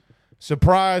Nashville.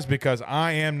 Surprised because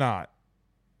I am not.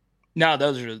 No,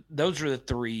 those are the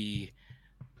three.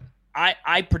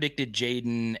 I predicted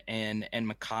Jaden and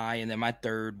Mekhi, and then my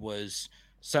third was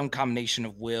some combination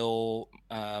of Will,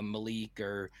 Malik,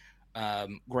 or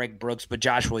Greg Brooks. But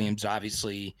Josh Williams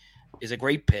obviously is a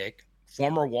great pick.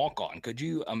 Former walk-on. Could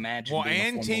you imagine? Well,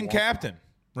 and team captain.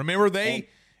 Remember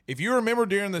if you remember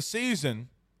during the season,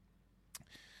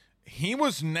 he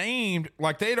was named,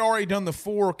 like they'd already done the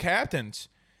 4 captains,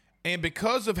 and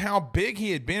because of how big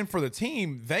he had been for the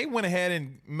team, they went ahead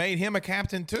and made him a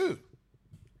captain too.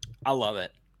 I love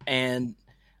it. And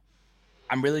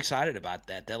I'm really excited about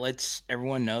that. That lets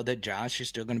everyone know that Josh is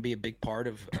still going to be a big part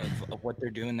of what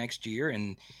they're doing next year.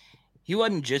 And he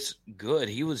wasn't just good.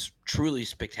 He was truly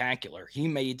spectacular. He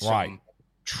made some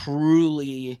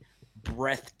truly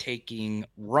breathtaking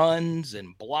runs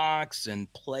and blocks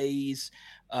and plays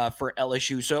for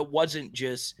LSU. So it wasn't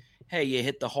just, hey, you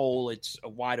hit the hole, it's a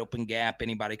wide open gap,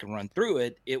 anybody can run through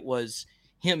it. It was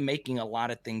him making a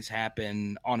lot of things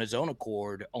happen on his own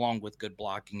accord, along with good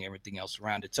blocking, everything else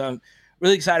around it. So I'm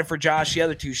really excited for Josh. The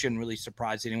other two shouldn't really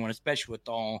surprise anyone, especially with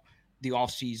all the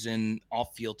off-season,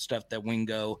 off-field stuff that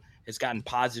Wingo has gotten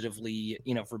positively,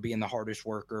 for being the hardest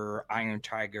worker, Iron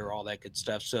Tiger, all that good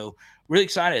stuff. So really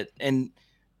excited. And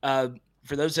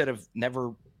for those that have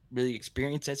never really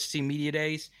experienced SEC Media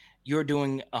Days, you're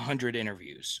doing 100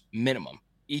 interviews minimum,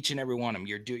 each and every one of them.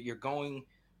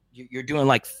 You're doing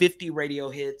like 50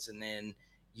 radio hits, and then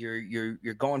you're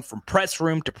going from press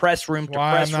room to press room to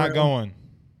press room. I'm not going.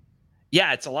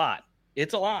 Yeah, it's a lot.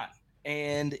 It's a lot.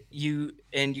 And you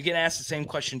get asked the same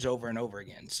questions over and over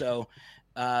again. So,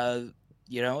 it's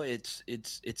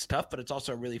tough, but it's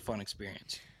also a really fun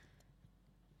experience.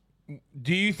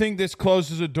 Do you think this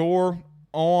closes a door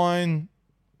on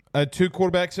a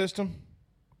 2-quarterback system?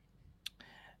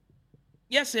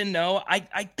 Yes and no.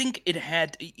 I think it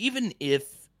had, even if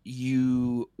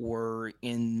you were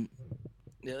in,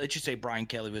 let's just say Brian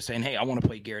Kelly was saying, hey, I want to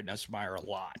play Garrett Nussmeier a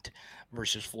lot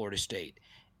versus Florida State.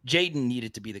 Jaden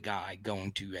needed to be the guy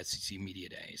going to SEC Media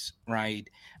Days, right?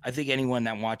 I think anyone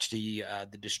that watched the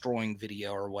Destroying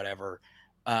video or whatever,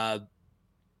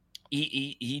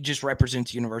 he just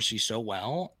represents the university so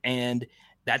well, and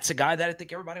that's a guy that I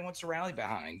think everybody wants to rally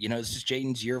behind. This is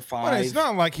Jaden's year 5. But it's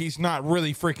not like he's not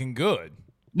really freaking good.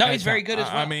 No, he's very good as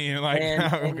well. I mean, like,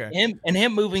 and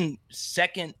him moving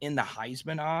second in the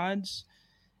Heisman odds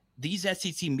these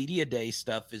SEC Media Day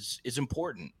stuff is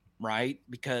important, right?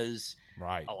 Because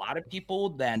right, a lot of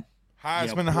people that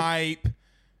Heisman hype.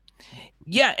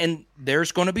 Yeah, and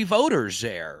there's going to be voters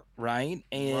there, right?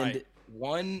 And Right.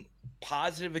 one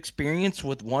positive experience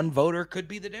with one voter could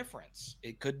be the difference.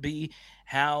 It could be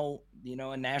how,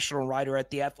 a national writer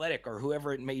at The Athletic or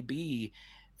whoever it may be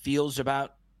feels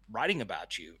about writing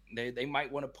about you. They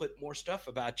might want to put more stuff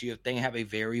about you if they have a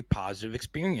very positive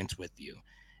experience with you.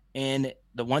 And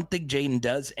the one thing Jaden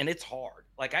does, and it's hard.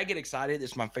 Like, I get excited.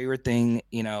 It's my favorite thing,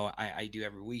 I do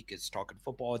every week is talking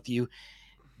football with you.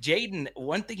 Jaden,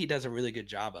 one thing he does a really good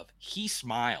job of, he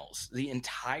smiles the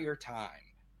entire time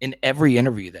in every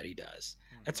interview that he does.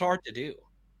 That's hard to do.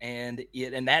 And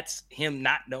that's him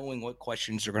not knowing what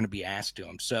questions are going to be asked to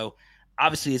him. So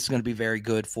obviously it's going to be very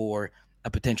good for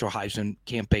a potential Heisman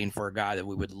campaign for a guy that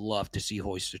we would love to see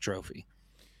hoist a trophy.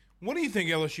 What do you think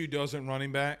LSU does at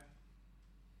running back?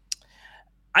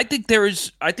 I think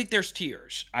there's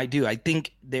tiers. I do. I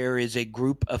think there is a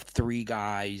group of 3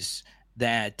 guys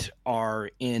that are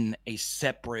in a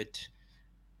separate,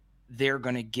 they're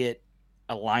going to get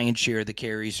a lion's share of the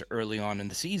carries early on in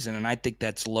the season. And I think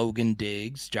that's Logan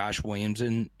Diggs, Josh Williams,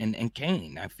 and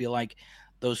Kane. I feel like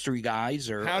those 3 guys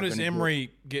are. How does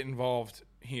Emory get involved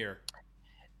here?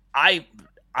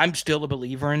 I'm still a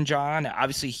believer in John.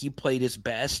 Obviously, he played his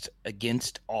best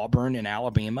against Auburn and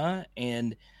Alabama,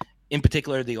 and in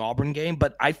particular the Auburn game.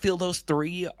 But I feel those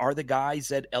 3 are the guys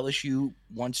that LSU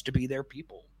wants to be their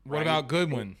people. What about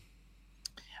Goodwin?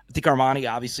 I think Armani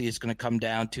obviously is going to come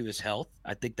down to his health.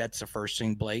 I think that's the first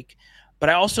thing, Blake. But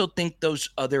I also think those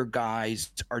other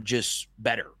guys are just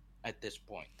better at this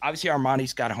point. Obviously,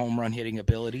 Armani's got a home run hitting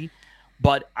ability.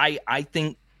 But I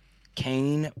think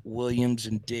Kane, Williams,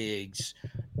 and Diggs,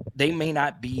 they may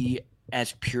not be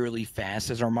as purely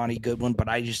fast as Armani Goodwin, but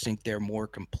I just think they're more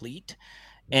complete.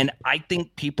 And I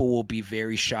think people will be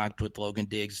very shocked with Logan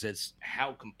Diggs as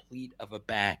how complete of a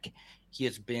back he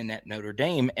has been at Notre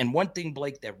Dame. And one thing,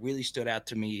 Blake, that really stood out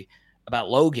to me about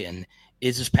Logan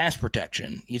is his pass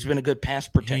protection. He's been a good pass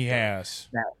protector. He has.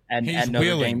 At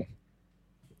Notre Dame.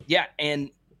 Yeah,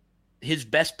 and his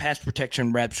best pass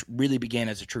protection reps really began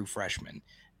as a true freshman.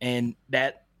 And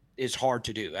that is hard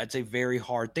to do. That's a very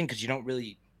hard thing because you don't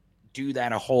really do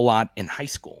that a whole lot in high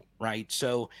school, right?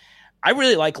 So I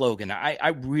really like Logan.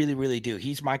 I really, really do.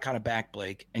 He's my kind of back,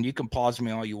 Blake, and you can pause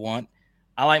me all you want.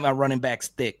 I like my running backs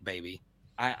thick, baby.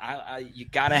 You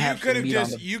gotta have.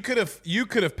 You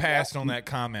could have passed on that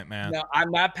comment, man. No, I'm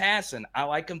not passing. I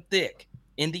like them thick.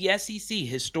 In the SEC,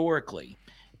 historically,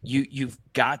 you've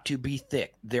got to be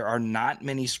thick. There are not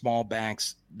many small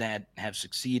backs that have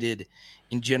succeeded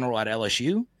in general at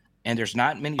LSU, and there's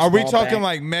not many. Are we talking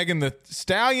like Megan the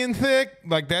Stallion thick?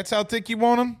 Like that's how thick you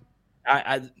want them?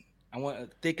 I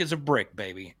want thick as a brick,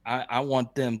 baby. I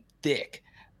want them thick.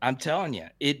 I'm telling you,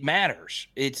 it matters.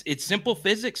 It's simple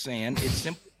physics, man. It's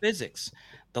simple physics.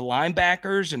 The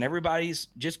linebackers and everybody's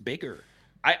just bigger.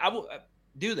 I will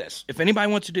do this. If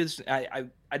anybody wants to do this,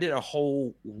 I did a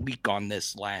whole week on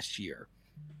this last year.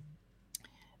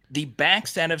 The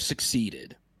backs that have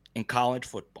succeeded in college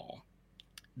football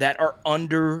that are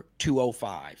under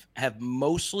 205 have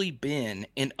mostly been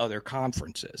in other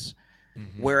conferences.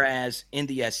 Mm-hmm. Whereas in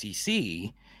the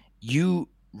SEC, you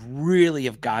really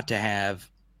have got to have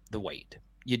the weight.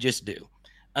 You just do.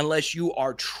 Unless you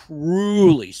are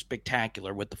truly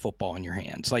spectacular with the football in your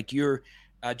hands. Like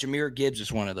Jahmyr Gibbs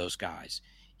is one of those guys.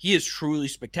 He is truly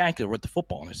spectacular with the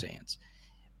football in his hands.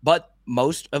 But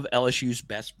most of LSU's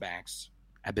best backs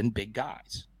have been big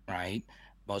guys, right?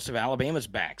 Most of Alabama's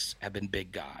backs have been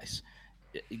big guys.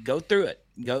 Go through it.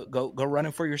 Go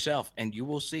running for yourself, and you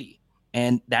will see.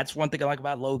 And that's one thing I like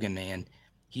about Logan, man.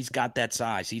 He's got that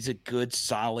size. He's a good,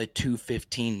 solid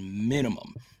 215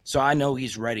 minimum. So I know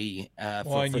he's ready.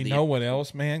 And you know what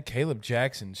else, man? Caleb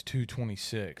Jackson's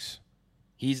 226.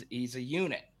 He's a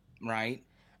unit, right?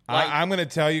 I'm going to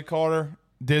tell you, Carter,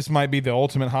 this might be the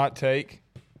ultimate hot take.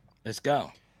 Let's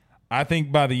go. I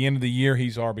think by the end of the year,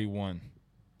 he's RB1.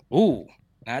 Ooh,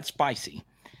 that's spicy.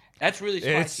 That's really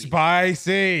spicy. It's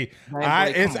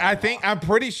spicy. I'm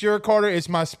pretty sure, Carter, it's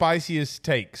my spiciest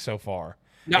take so far.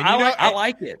 No, I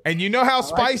like it. And you know how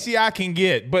spicy I can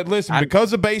get. But listen,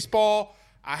 because of baseball,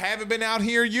 I haven't been out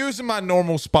here using my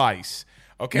normal spice.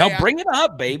 Okay. No, bring it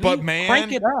up, baby. But man,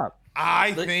 crank it up.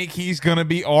 I think he's going to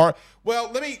be Well,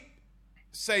 let me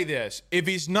say this. If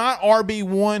he's not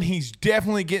RB1, he's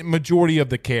definitely getting majority of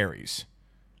the carries.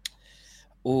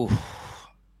 Ooh.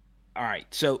 All right.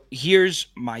 So here's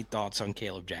my thoughts on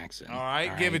Caleb Jackson. All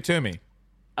right. Give it to me.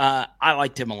 I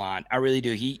liked him a lot. I really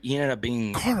do. He ended up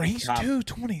being Carter. He's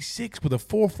 226 with a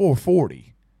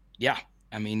 4.440. Yeah,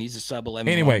 I mean, he's a sub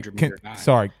 11. Anyway,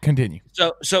 sorry, continue.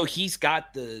 So he's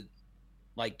got the,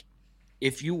 like,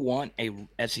 if you want a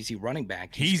SEC running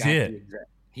back, he's it.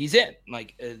 He's it.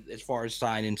 Like, as far as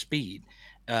sign and speed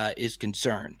is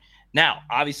concerned. Now,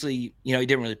 obviously, he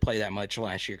didn't really play that much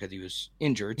last year because he was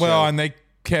injured. Well, and they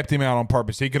kept him out on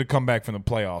purpose. He could have come back from the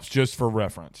playoffs, just for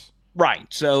reference. Right.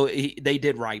 So they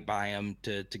did right by him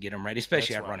to get him ready,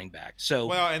 especially at running back.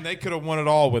 So and they could have won it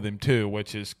all with him too,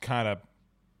 which is kind of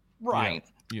right.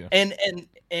 Yeah.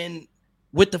 And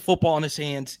with the football in his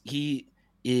hands, he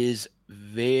is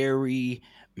very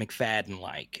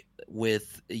McFadden-like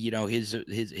with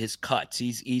his cuts.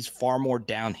 He's far more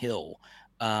downhill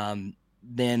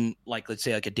than, like, let's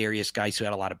say, like a Darius Geis who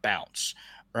had a lot of bounce,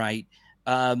 right?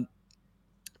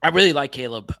 I really like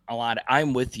Caleb a lot.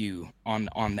 I'm with you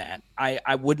on that.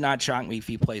 I would not shock me if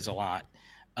he plays a lot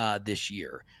this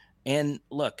year. And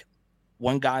look,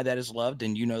 one guy that is loved,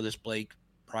 and this, Blake,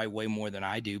 probably way more than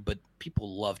I do, but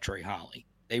people love Trey Holly.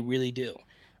 They really do.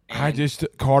 And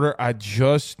Carter, I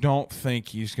just don't think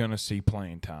he's going to see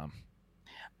playing time.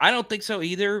 I don't think so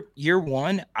either. Year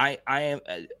one,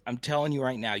 I'm telling you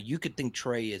right now, you could think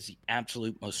Trey is the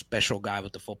absolute most special guy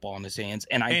with the football in his hands,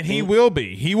 and he will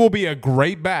be. He will be a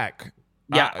great back.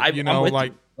 Yeah,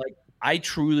 I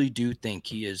truly do think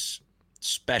he is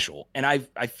special, and I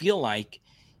feel like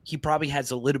he probably has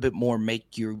a little bit more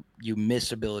make you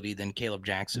miss ability than Caleb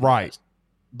Jackson. Right, does.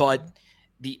 But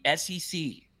the SEC,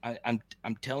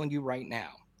 I'm telling you right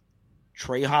now,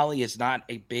 Trey Holly is not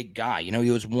a big guy. He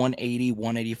was 180,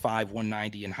 185,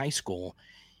 190 in high school.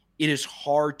 It is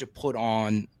hard to put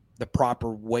on the proper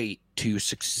weight to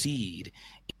succeed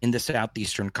in the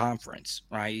Southeastern Conference,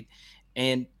 right?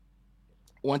 And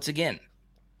once again,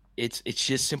 it's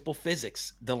just simple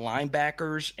physics. The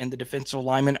linebackers and the defensive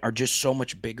linemen are just so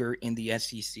much bigger in the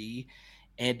SEC,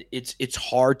 and it's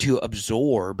hard to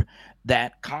absorb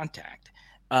that contact.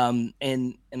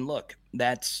 And look,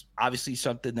 that's obviously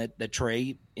something that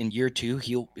Trey in year two,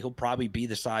 he'll probably be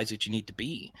the size that you need to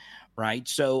be. Right.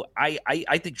 So I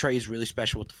think Trey is really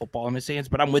special with the football in his hands,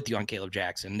 but I'm with you on Caleb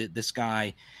Jackson. This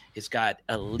guy has got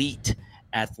elite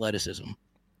athleticism.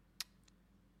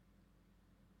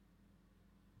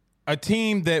 A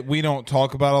team that we don't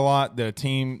talk about a lot, a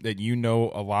team that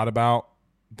a lot about,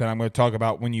 that I'm going to talk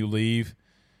about when you leave,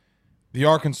 the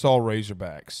Arkansas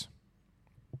Razorbacks.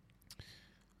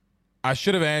 I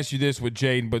should have asked you this with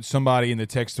Jaden, but somebody in the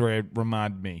text thread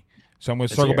reminded me. So I'm going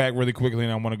to circle back really quickly,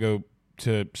 and I want to go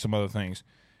to some other things.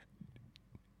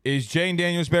 Is Jaden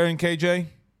Daniels better than KJ?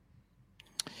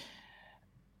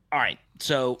 All right.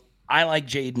 So I like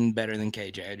Jaden better than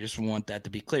KJ. I just want that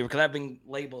to be clear because I've been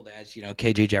labeled as,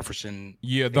 KJ Jefferson.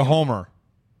 Yeah, the homer.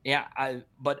 Yeah,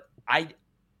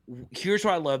 here's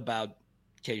what I love about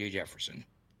KJ Jefferson.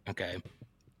 Okay.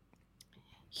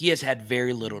 He has had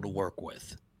very little to work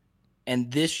with.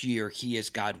 And this year, he has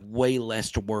got way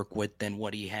less to work with than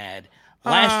what he had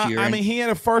last year. I mean, he had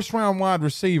a first-round wide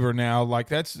receiver now. Like,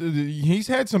 he's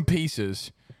had some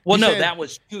pieces. Well, that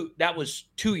was 2 years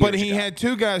ago. But he had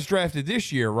 2 guys drafted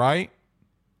this year, right?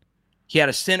 He had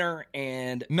a center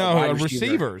and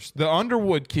receivers. The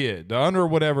Underwood kid, the under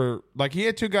whatever. Like, he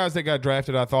had 2 guys that got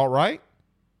drafted, I thought, right?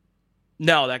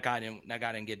 No, that guy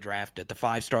didn't get drafted. The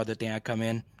 5-star that they had come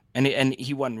in. And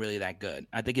he wasn't really that good.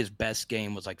 I think his best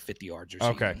game was like 50 yards or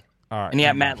something. Okay, all right. And he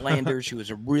had Matt Landers, who was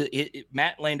a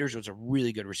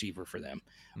really good receiver for them,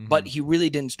 but he really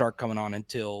didn't start coming on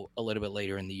until a little bit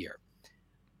later in the year.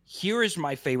 Here is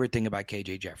my favorite thing about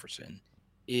KJ Jefferson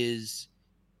is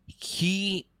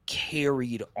he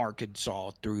carried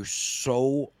Arkansas through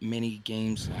so many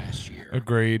games last year.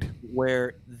 Agreed.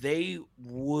 Where they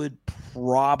would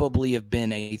probably have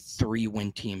been a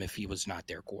 3-win team if he was not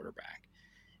their quarterback.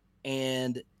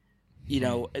 And,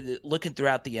 looking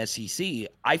throughout the SEC,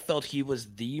 I felt he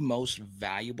was the most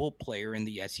valuable player in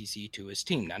the SEC to his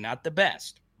team. Now, not the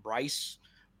best. Bryce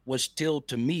was still,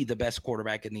 to me, the best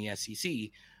quarterback in the SEC.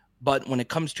 But when it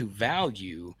comes to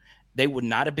value, they would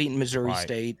not have beaten Missouri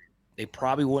State. They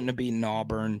probably wouldn't have beaten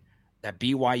Auburn. That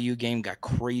BYU game got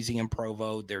crazy in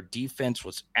Provo. Their defense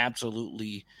was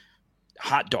absolutely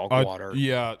hot dog water.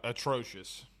 Yeah,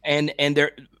 atrocious. And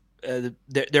they're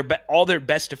all their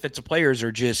best defensive players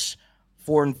are just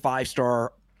 4- and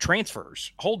 5-star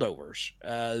transfers, holdovers.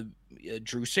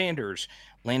 Drew Sanders,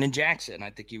 Landon Jackson.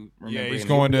 I think you remember. Yeah, he's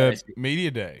going to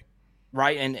Media Day,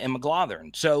 right? And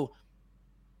McLaughlin. So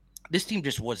this team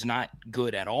just was not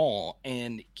good at all,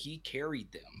 and he carried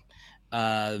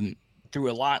them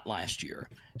through a lot last year.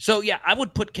 So yeah, I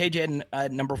would put KJ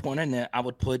at number 1, and I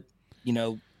would put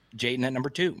Jaden at number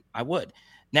 2. I would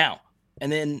now,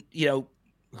 and then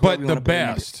But the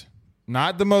best.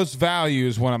 Not the most value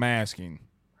is what I'm asking.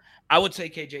 I would say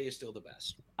KJ is still the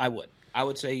best. I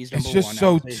would say he's number one. It's just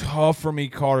so tough for me,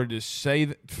 Carter, to say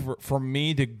that for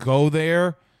me to go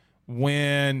there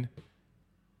when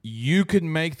you could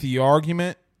make the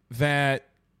argument that,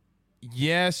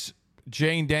 yes,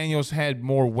 Jane Daniels had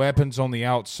more weapons on the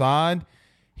outside.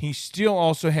 He still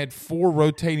also had 4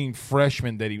 rotating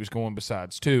freshmen that he was going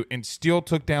besides, too, and still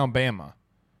took down Bama.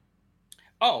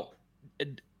 Oh,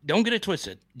 don't get it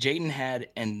twisted. Jaden had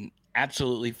an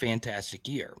absolutely fantastic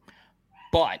year.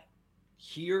 But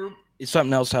here is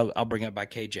something else I'll bring up by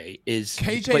KJ.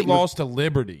 KJ lost to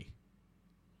Liberty.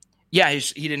 Yeah,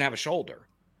 he didn't have a shoulder.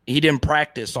 He didn't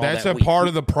practice all that week. That's a part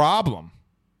of the problem.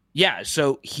 Yeah,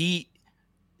 so he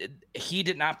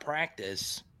did not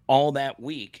practice all that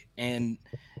week, and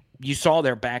you saw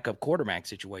their backup quarterback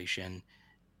situation.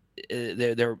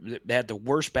 They had the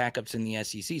worst backups in the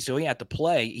SEC, so he had to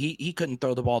play. He couldn't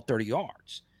throw the ball 30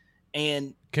 yards.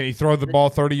 And can he throw the ball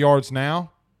 30 yards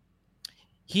now?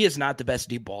 He is not the best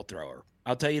deep ball thrower.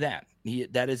 I'll tell you that.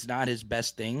 That is not his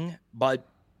best thing. But,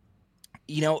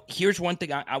 here's one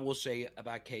thing I will say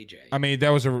about KJ. I mean, that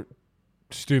was a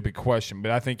stupid question,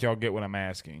 but I think y'all get what I'm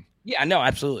asking. Yeah, no,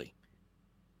 absolutely.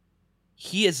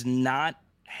 He has not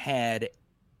had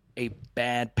a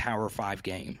bad Power 5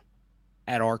 game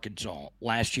at Arkansas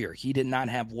last year. He did not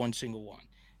have one single one.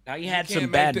 Now, he had some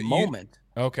bad moments.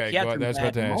 Okay, go ahead. That's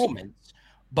what to ask.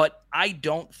 But I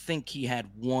don't think he had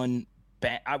one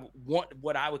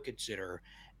what I would consider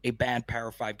a bad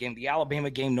Power 5 game. The Alabama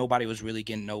game, nobody was really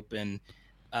getting open.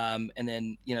 And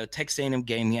then, Texas A&M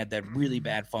game, he had that really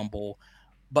bad fumble.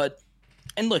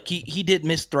 And look, he did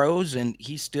miss throws, and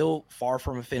he's still far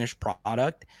from a finished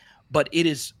product. But it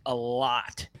is a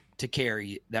lot to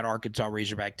carry that Arkansas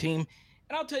Razorback team.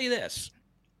 And I'll tell you this.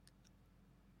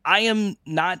 I am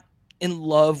not in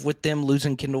love with them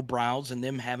losing Kendall Browse and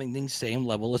them having the same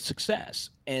level of success.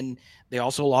 And they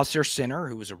also lost their center,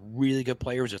 who was a really good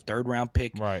player, was a 3rd-round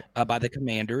pick by the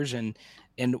Commanders, and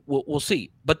we'll see.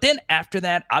 But then after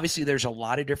that, obviously there's a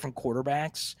lot of different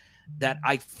quarterbacks that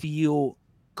I feel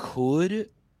could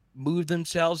move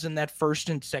themselves in that first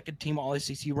and second team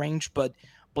All-SEC range. But,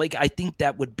 Blake, I think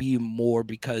that would be more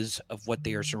because of what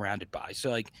they are surrounded by.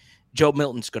 So, Joe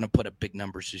Milton's going to put up big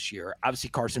numbers this year. Obviously,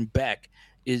 Carson Beck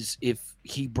is, if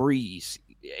he breathes,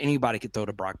 anybody could throw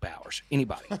to Brock Bowers.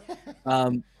 Anybody.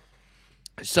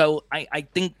 So I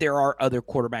think there are other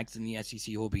quarterbacks in the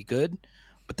SEC who will be good.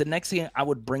 But the next thing I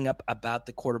would bring up about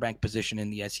the quarterback position in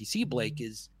the SEC, Blake,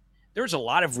 is there's a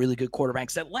lot of really good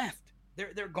quarterbacks that left.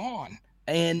 They're gone.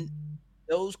 And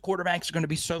those quarterbacks are going to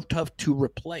be so tough to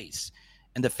replace.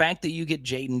 And the fact that you get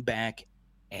Jaden back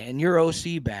and your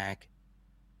OC back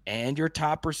and your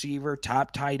top receiver,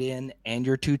 top tight end, and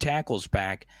your 2 tackles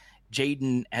back,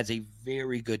 Jaden has a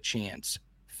very good chance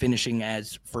finishing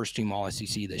as first-team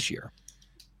All-SEC this year.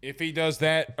 If he does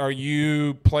that, are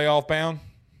you playoff bound?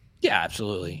 Yeah,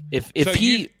 absolutely.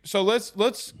 So let's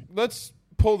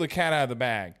pull the cat out of the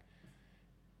bag.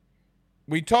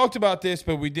 We talked about this,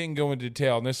 but we didn't go into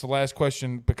detail. And this is the last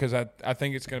question because I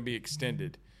think it's going to be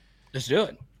extended. Let's do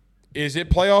it. Is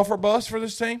it playoff or bust for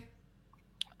this team?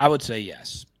 I would say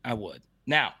yes. I would.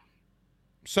 Now,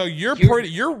 so you're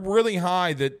really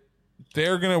high that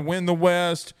they're going to win the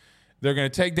West, they're going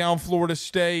to take down Florida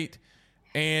State,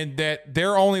 and that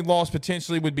their only loss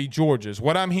potentially would be Georgia's.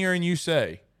 What I'm hearing you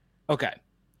say. Okay.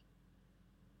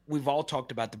 We've all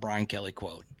talked about the Brian Kelly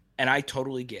quote, and I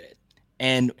totally get it.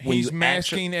 And when he's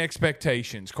masking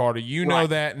expectations, Carter. You know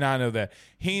that, and I know that.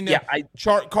 He knows.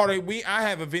 Yeah, Carter. I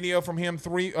have a video from him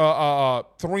 3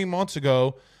 months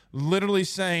ago, literally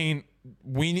saying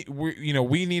we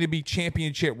need to be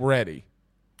championship ready.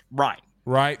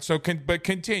 Right. So, but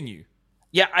continue.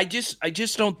 Yeah, I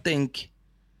just don't think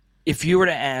if you were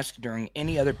to ask during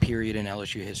any other period in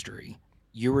LSU history,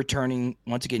 you're returning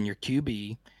once again your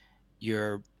QB,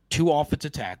 your 2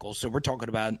 offensive tackles. So we're talking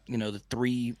about the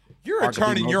 3. You're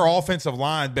returning your offensive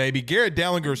line, baby. Garrett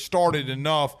Dellinger started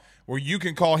enough where you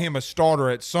can call him a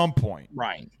starter at some point.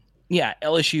 Right. Yeah,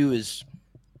 LSU is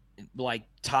like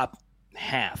top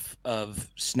half of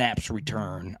snaps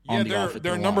return on the offensive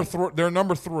line. They're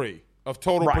number 3 of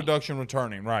total production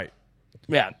returning. Right.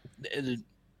 Yeah.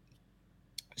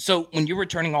 So when you're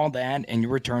returning all that and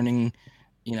you're returning,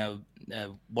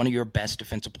 one of your best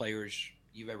defensive players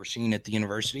you've ever seen at the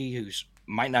university who's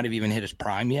might not have even hit his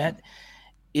prime yet,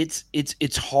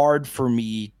 it's hard for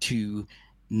me to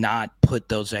not put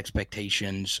those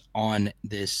expectations on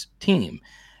this team.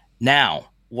 Now,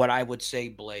 what I would say,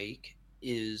 Blake,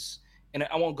 is, and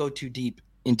I won't go too deep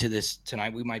into this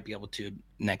tonight, we might be able to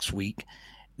next week.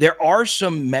 There are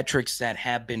some metrics that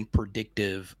have been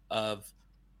predictive of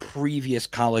previous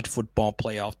college football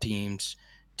playoff teams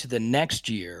to the next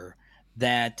year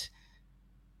that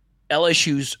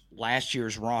LSU's last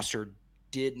year's roster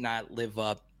did not live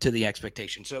up to the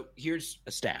expectation. So here's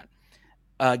a stat.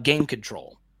 Game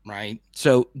control, right?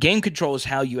 So game control is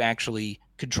how you actually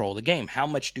control the game. How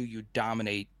much do you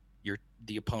dominate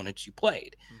the opponents you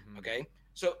played? Mm-hmm. Okay.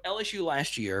 So LSU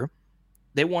last year,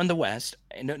 they won the West,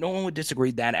 and no one would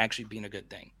disagree that actually being a good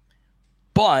thing.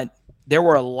 But there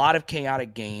were a lot of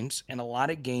chaotic games and a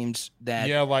lot of games that...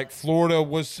 Yeah, like Florida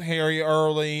was hairy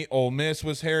early, Ole Miss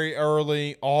was hairy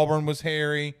early, Auburn was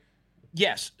hairy.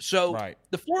 Yes. So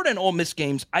The Florida and Ole Miss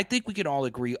games, I think we can all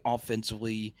agree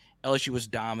offensively, LSU was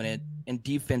dominant, and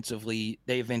defensively,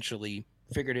 they eventually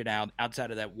figured it out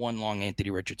outside of that one long Anthony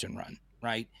Richardson run,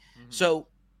 right? Mm-hmm. So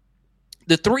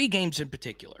the three games in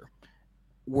particular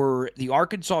were the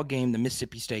Arkansas game, the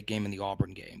Mississippi State game, and the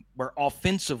Auburn game, where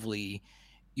offensively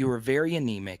you were very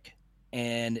anemic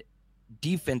and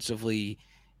defensively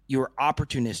you were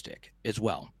opportunistic as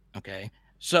well, okay?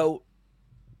 So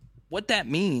what that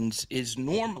means is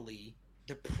normally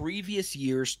the previous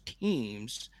year's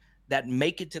teams that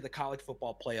make it to the college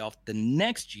football playoff the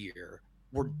next year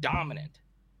were dominant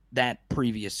that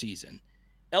previous season.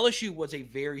 LSU was a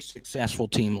very successful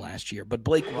team last year, but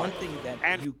Blake, one thing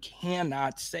that you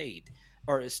cannot state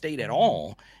at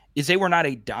all is they were not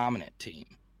a dominant team,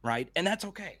 right? And that's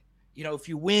okay. You know, if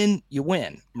you win, you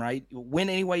win, right? You win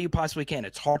any way you possibly can.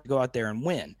 It's hard to go out there and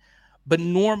win. But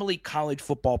normally college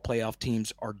football playoff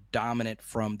teams are dominant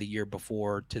from the year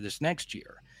before to this next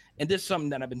year. And this is something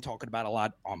that I've been talking about a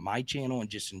lot on my channel and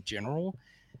just in general.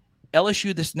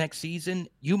 LSU this next season,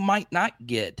 you might not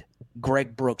get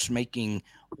Greg Brooks making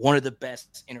one of the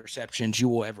best interceptions you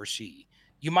will ever see.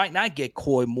 You might not get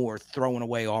Coy Moore throwing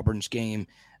away Auburn's game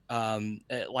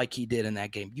like he did in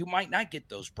that game. You might not get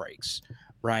those breaks,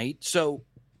 right? So,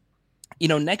 you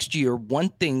know, next year, one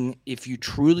thing, if you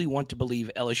truly want to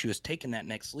believe LSU has taken that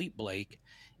next leap, Blake,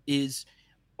 is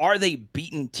are they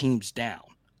beating teams down?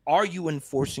 Are you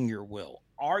enforcing your will?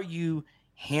 Are you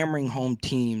hammering home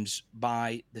teams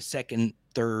by the second,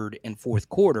 third, and fourth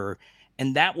quarter?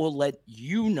 And that will let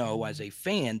you know as a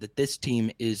fan that this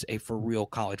team is a for real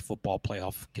college football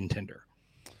playoff contender.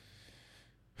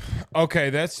 Okay,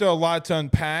 that's still a lot to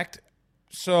unpack.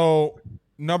 So,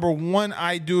 number one,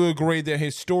 I do agree that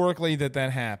historically that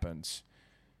happens.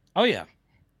 Oh, yeah.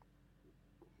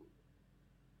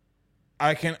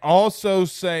 I can also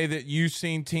say that you've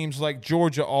seen teams like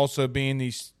Georgia also be in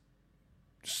these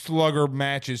slugger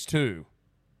matches too.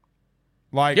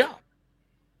 Like, yeah.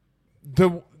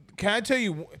 Can I tell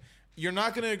you, you're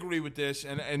not going to agree with this,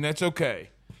 and that's okay.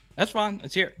 That's fine.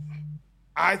 Let's hear it.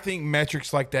 I think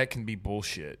metrics like that can be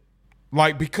bullshit.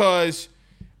 Like, because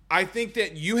I think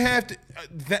that you have to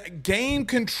that game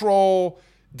control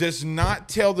does not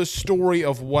tell the story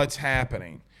of what's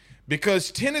happening.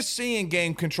 Because Tennessee in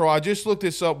game control, I just looked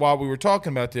this up while we were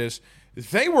talking about this,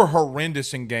 they were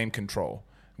horrendous in game control,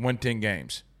 won 10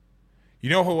 games. You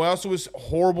know who else was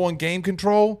horrible in game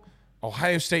control?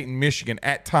 Ohio State and Michigan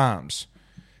at times.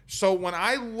 So when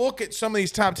I look at some of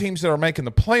these top teams that are making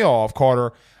the playoff,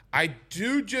 Carter, I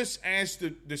do just ask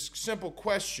this simple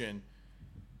question.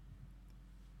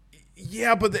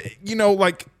 Yeah, but,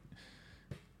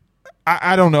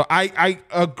 I don't know. I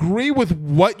agree with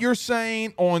what you're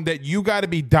saying on that you got to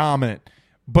be dominant.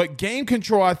 But game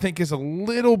control, I think, is a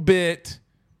little bit.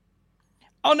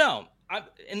 Oh, no.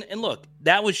 And look,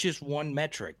 that was just one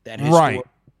metric that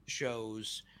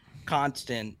shows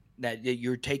constant that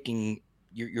you're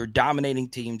you're dominating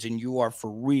teams and you are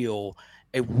for real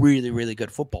a really, really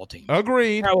good football team.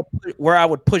 Agreed. Where I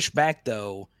would push back,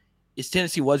 though, is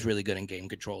Tennessee was really good in game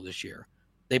control this year.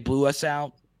 They blew us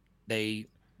out. They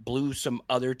blew some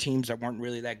other teams that weren't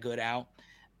really that good out.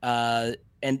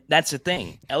 And that's the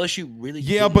thing. LSU really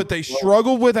but they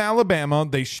struggled with Alabama.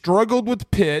 They struggled with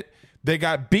Pitt. They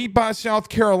got beat by South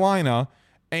Carolina.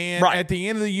 And at the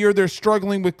end of the year, they're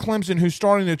struggling with Clemson, who's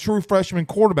starting a true freshman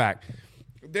quarterback.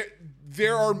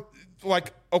 There are,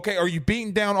 okay, are you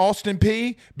beating down Austin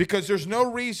Peay? Because there's no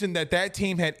reason that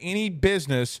team had any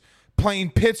business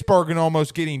playing Pittsburgh and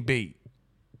almost getting beat.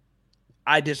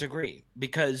 I disagree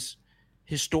because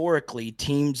historically,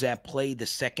 teams that play the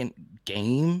second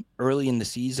game early in the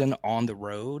season on the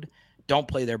road don't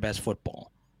play their best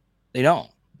football. They don't.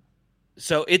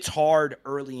 So it's hard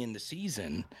early in the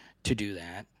season to do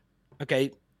that.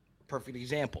 Okay, perfect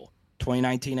example,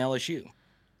 2019 LSU.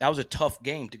 That was a tough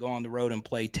game to go on the road and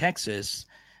play Texas,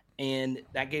 and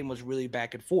that game was really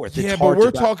back and forth. But we're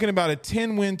talking about a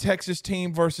 10-win Texas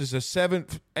team versus a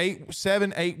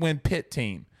 7-8 win Pitt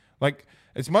team. Like,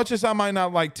 as much as I might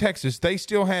not like Texas, they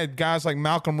still had guys like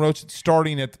Malcolm Roach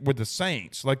starting with the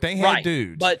Saints. Like, they had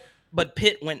dudes. But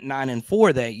Pitt went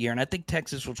 9-4 that year, and I think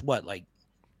Texas was what, like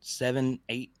 7,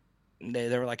 8.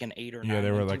 They were like an 8 or 9. Yeah,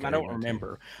 they were like team. I don't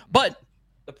remember. But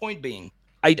the point being,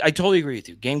 I totally agree with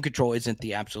you. Game control isn't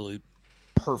the absolute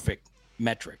perfect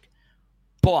metric,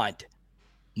 but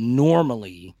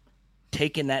normally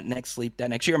taking that next leap that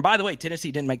next year. And by the way,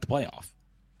 Tennessee didn't make the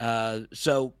playoff.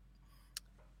 So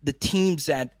the teams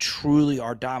that truly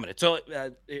are dominant. So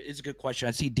it's a good question.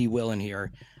 I see D. Will in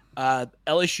here.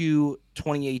 LSU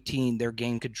 2018, their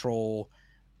game control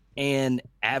and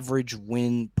average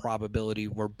win probability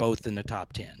were both in the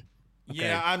top 10. Okay?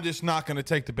 Yeah, I'm just not going to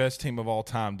take the best team of all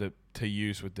time to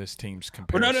use with this team's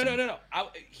comparison. No.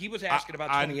 He was asking about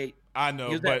 28. I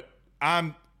know, but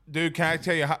dude, can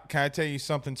I tell you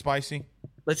something spicy?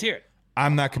 Let's hear it.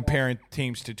 I'm not comparing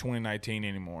teams to 2019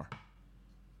 anymore.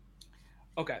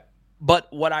 Okay. But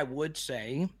what I would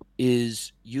say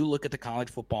is you look at the college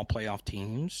football playoff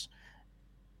teams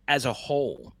as a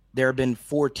whole, there have been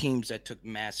 4 teams that took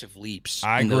massive leaps.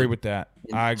 I agree with that.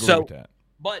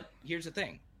 But here's the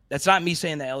thing. That's not me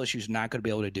saying that LSU is not going to be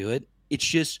able to do it. It's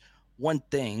just one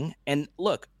thing. And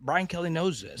look, Brian Kelly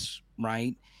knows this,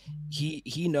 right?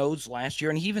 He knows last year,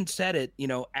 and he even said it,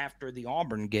 after the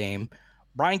Auburn game.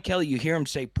 Brian Kelly, you hear him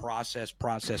say process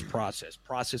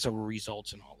over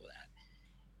results and all of that.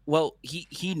 Well,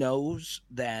 he knows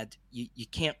that you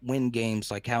can't win games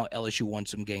like how LSU won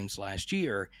some games last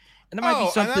year. And there might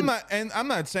be something. And I'm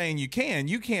not saying you can.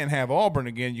 You can't have Auburn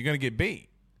again. You're going to get beat.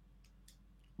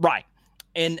 Right.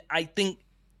 And I think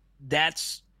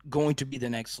that's going to be the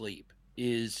next leap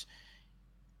is,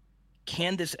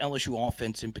 can this LSU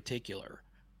offense in particular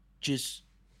just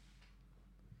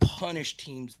punish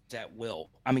teams at will?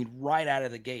 I mean, right out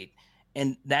of the gate.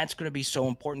 And that's going to be so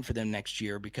important for them next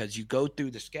year because you go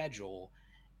through the schedule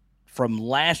from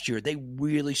last year, they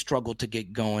really struggled to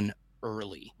get going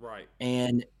early. Right.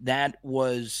 And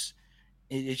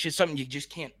it's just something you just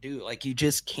can't do. Like, you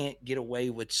just can't get away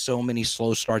with so many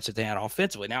slow starts that they had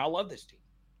offensively. Now, I love this team.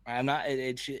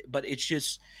 But it's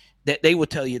just that they would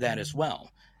tell you that as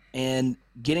well. And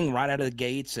getting right out of the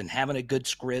gates and having a good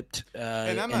script.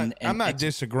 I'm not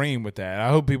disagreeing with that. I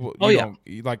hope people, I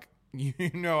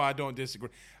don't disagree.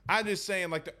 I'm just saying,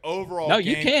 like, the overall game.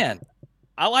 You can.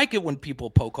 I like it when people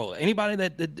poke holes. Anybody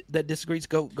that disagrees,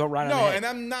 go right on. No, and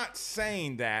I'm not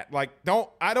saying that. Like,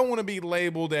 I don't want to be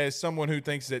labeled as someone who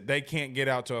thinks that they can't get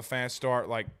out to a fast start.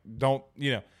 Like,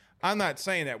 I'm not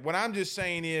saying that. What I'm just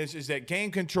saying is that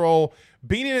game control,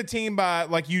 beating a team by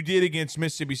like you did against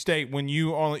Mississippi State when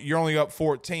you're only up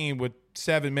 14 with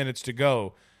 7 minutes to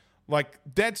go, like,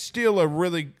 that's still a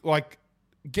really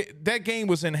that game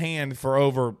was in hand for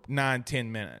over 9-10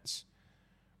 minutes.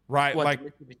 Right, what, the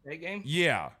Mississippi State game?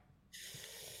 Yeah.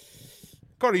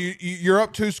 Carter, you're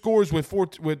up 2 scores with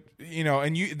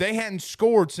they hadn't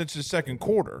scored since the second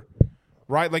quarter,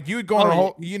 right? Like, you had gone a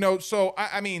whole, So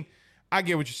I mean, I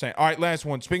get what you're saying. All right, last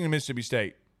one. Speaking of Mississippi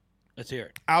State, let's hear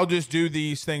it. I'll just do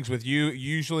these things with you.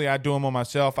 Usually, I do them on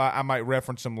myself. I might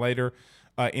reference them later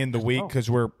in the week because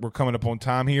we're coming up on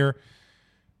time here.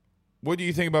 What do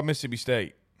you think about Mississippi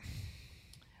State?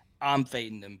 I'm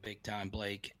fading them big time,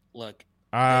 Blake. Look.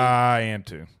 I am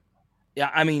too.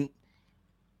 Yeah, I mean,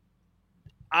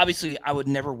 obviously, I would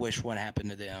never wish what happened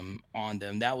to them on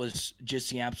them. That was just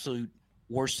the absolute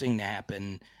worst thing to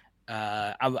happen.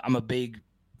 I'm a big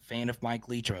fan of Mike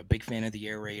Leach. I'm a big fan of the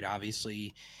air raid,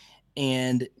 obviously.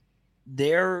 And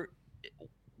it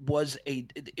was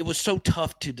so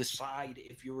tough to decide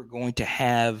if you were going to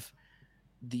have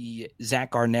the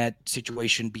Zach Arnett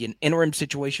situation be an interim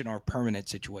situation or a permanent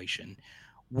situation.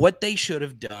 What they should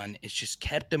have done is just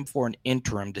kept him for an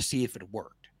interim to see if it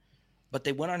worked. But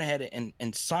they went on ahead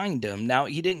and signed him. Now,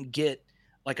 he didn't get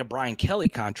like a Brian Kelly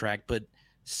contract, but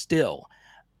still,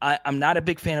 I'm not a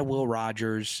big fan of Will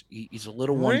Rogers. He's a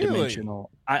little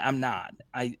one-dimensional. I'm not.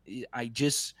 I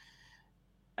just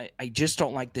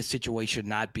don't like this situation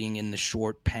not being in the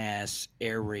short pass,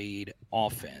 air raid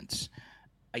offense.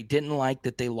 I didn't like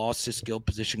that they lost the skill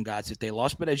position guys that they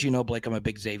lost. But as you know, Blake, I'm a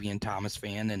big Xavier Thomas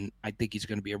fan, and I think he's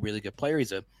going to be a really good player.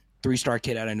 He's a 3-star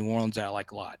kid out of New Orleans that I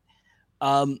like a lot.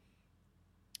 And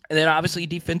then obviously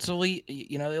defensively,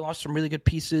 they lost some really good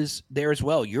pieces there as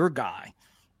well. Your guy,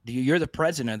 you're the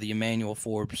president of the Emmanuel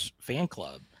Forbes fan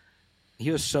club.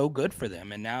 He was so good for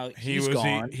them, and now he's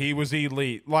gone. He was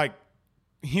elite. Like,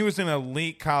 he was an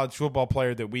elite college football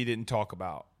player that we didn't talk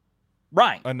about.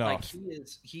 Right. Enough. Like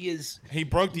he is. He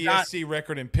broke the SC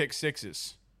record in pick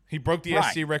sixes. He broke the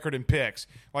SC record in picks.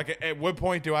 Like, at what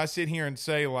point do I sit here and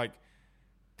say, like,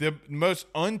 the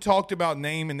most untalked about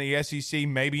name in the SEC,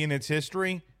 maybe in its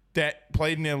history, that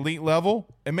played in the elite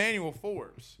level, Emmanuel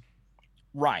Forbes.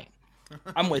 Right.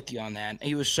 I'm with you on that.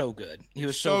 He was so good. He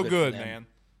was So so good, man.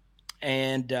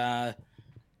 And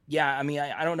yeah, I mean,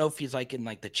 I don't know if he's like in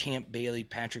like the Champ Bailey,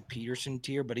 Patrick Peterson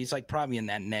tier, but he's like probably in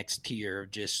that next tier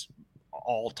of just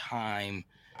all-time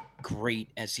great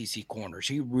SEC corners.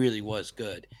 He really was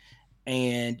good.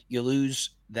 And you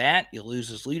lose that, you lose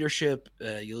his leadership,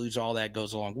 you lose all that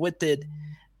goes along with it.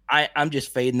 I'm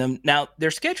just fading them. Now,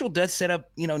 their schedule does set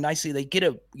up, nicely. They get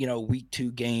a, week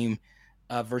 2 game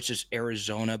versus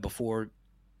Arizona before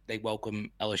they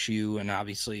welcome LSU, and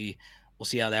obviously we'll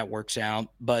see how that works out.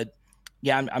 But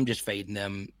yeah, I'm just fading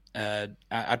them.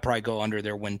 I'd probably go under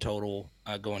their win total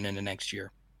going into next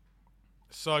year.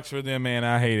 Sucks for them, man.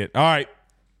 I hate it. All right,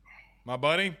 my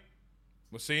buddy,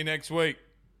 we'll see you next week.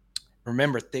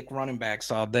 Remember, thick running backs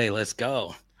all day. Let's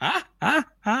go.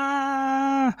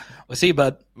 We'll see you,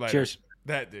 bud. Later. Cheers.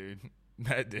 That dude.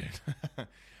 All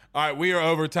right, we are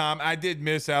overtime. I did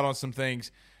miss out on some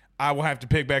things I will have to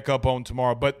pick back up on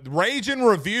tomorrow. But Rage and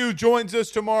Review joins us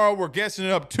tomorrow. We're guessing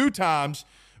it up 2 times.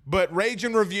 But Rage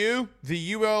and Review,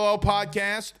 the ULL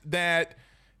podcast that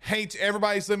hates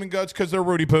everybody's living guts because they're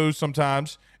Rudy Poos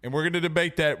sometimes, and we're going to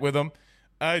debate that with them,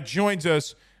 joins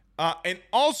us. And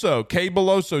also, Kay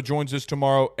Beloso joins us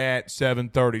tomorrow at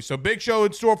 7:30. So big show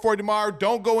in store for you tomorrow.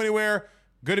 Don't go anywhere.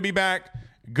 Good to be back.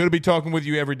 Good to be talking with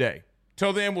you every day.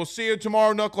 Till then, we'll see you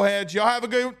tomorrow, knuckleheads. Y'all have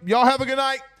a good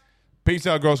night. Peace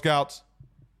out, Girl Scouts.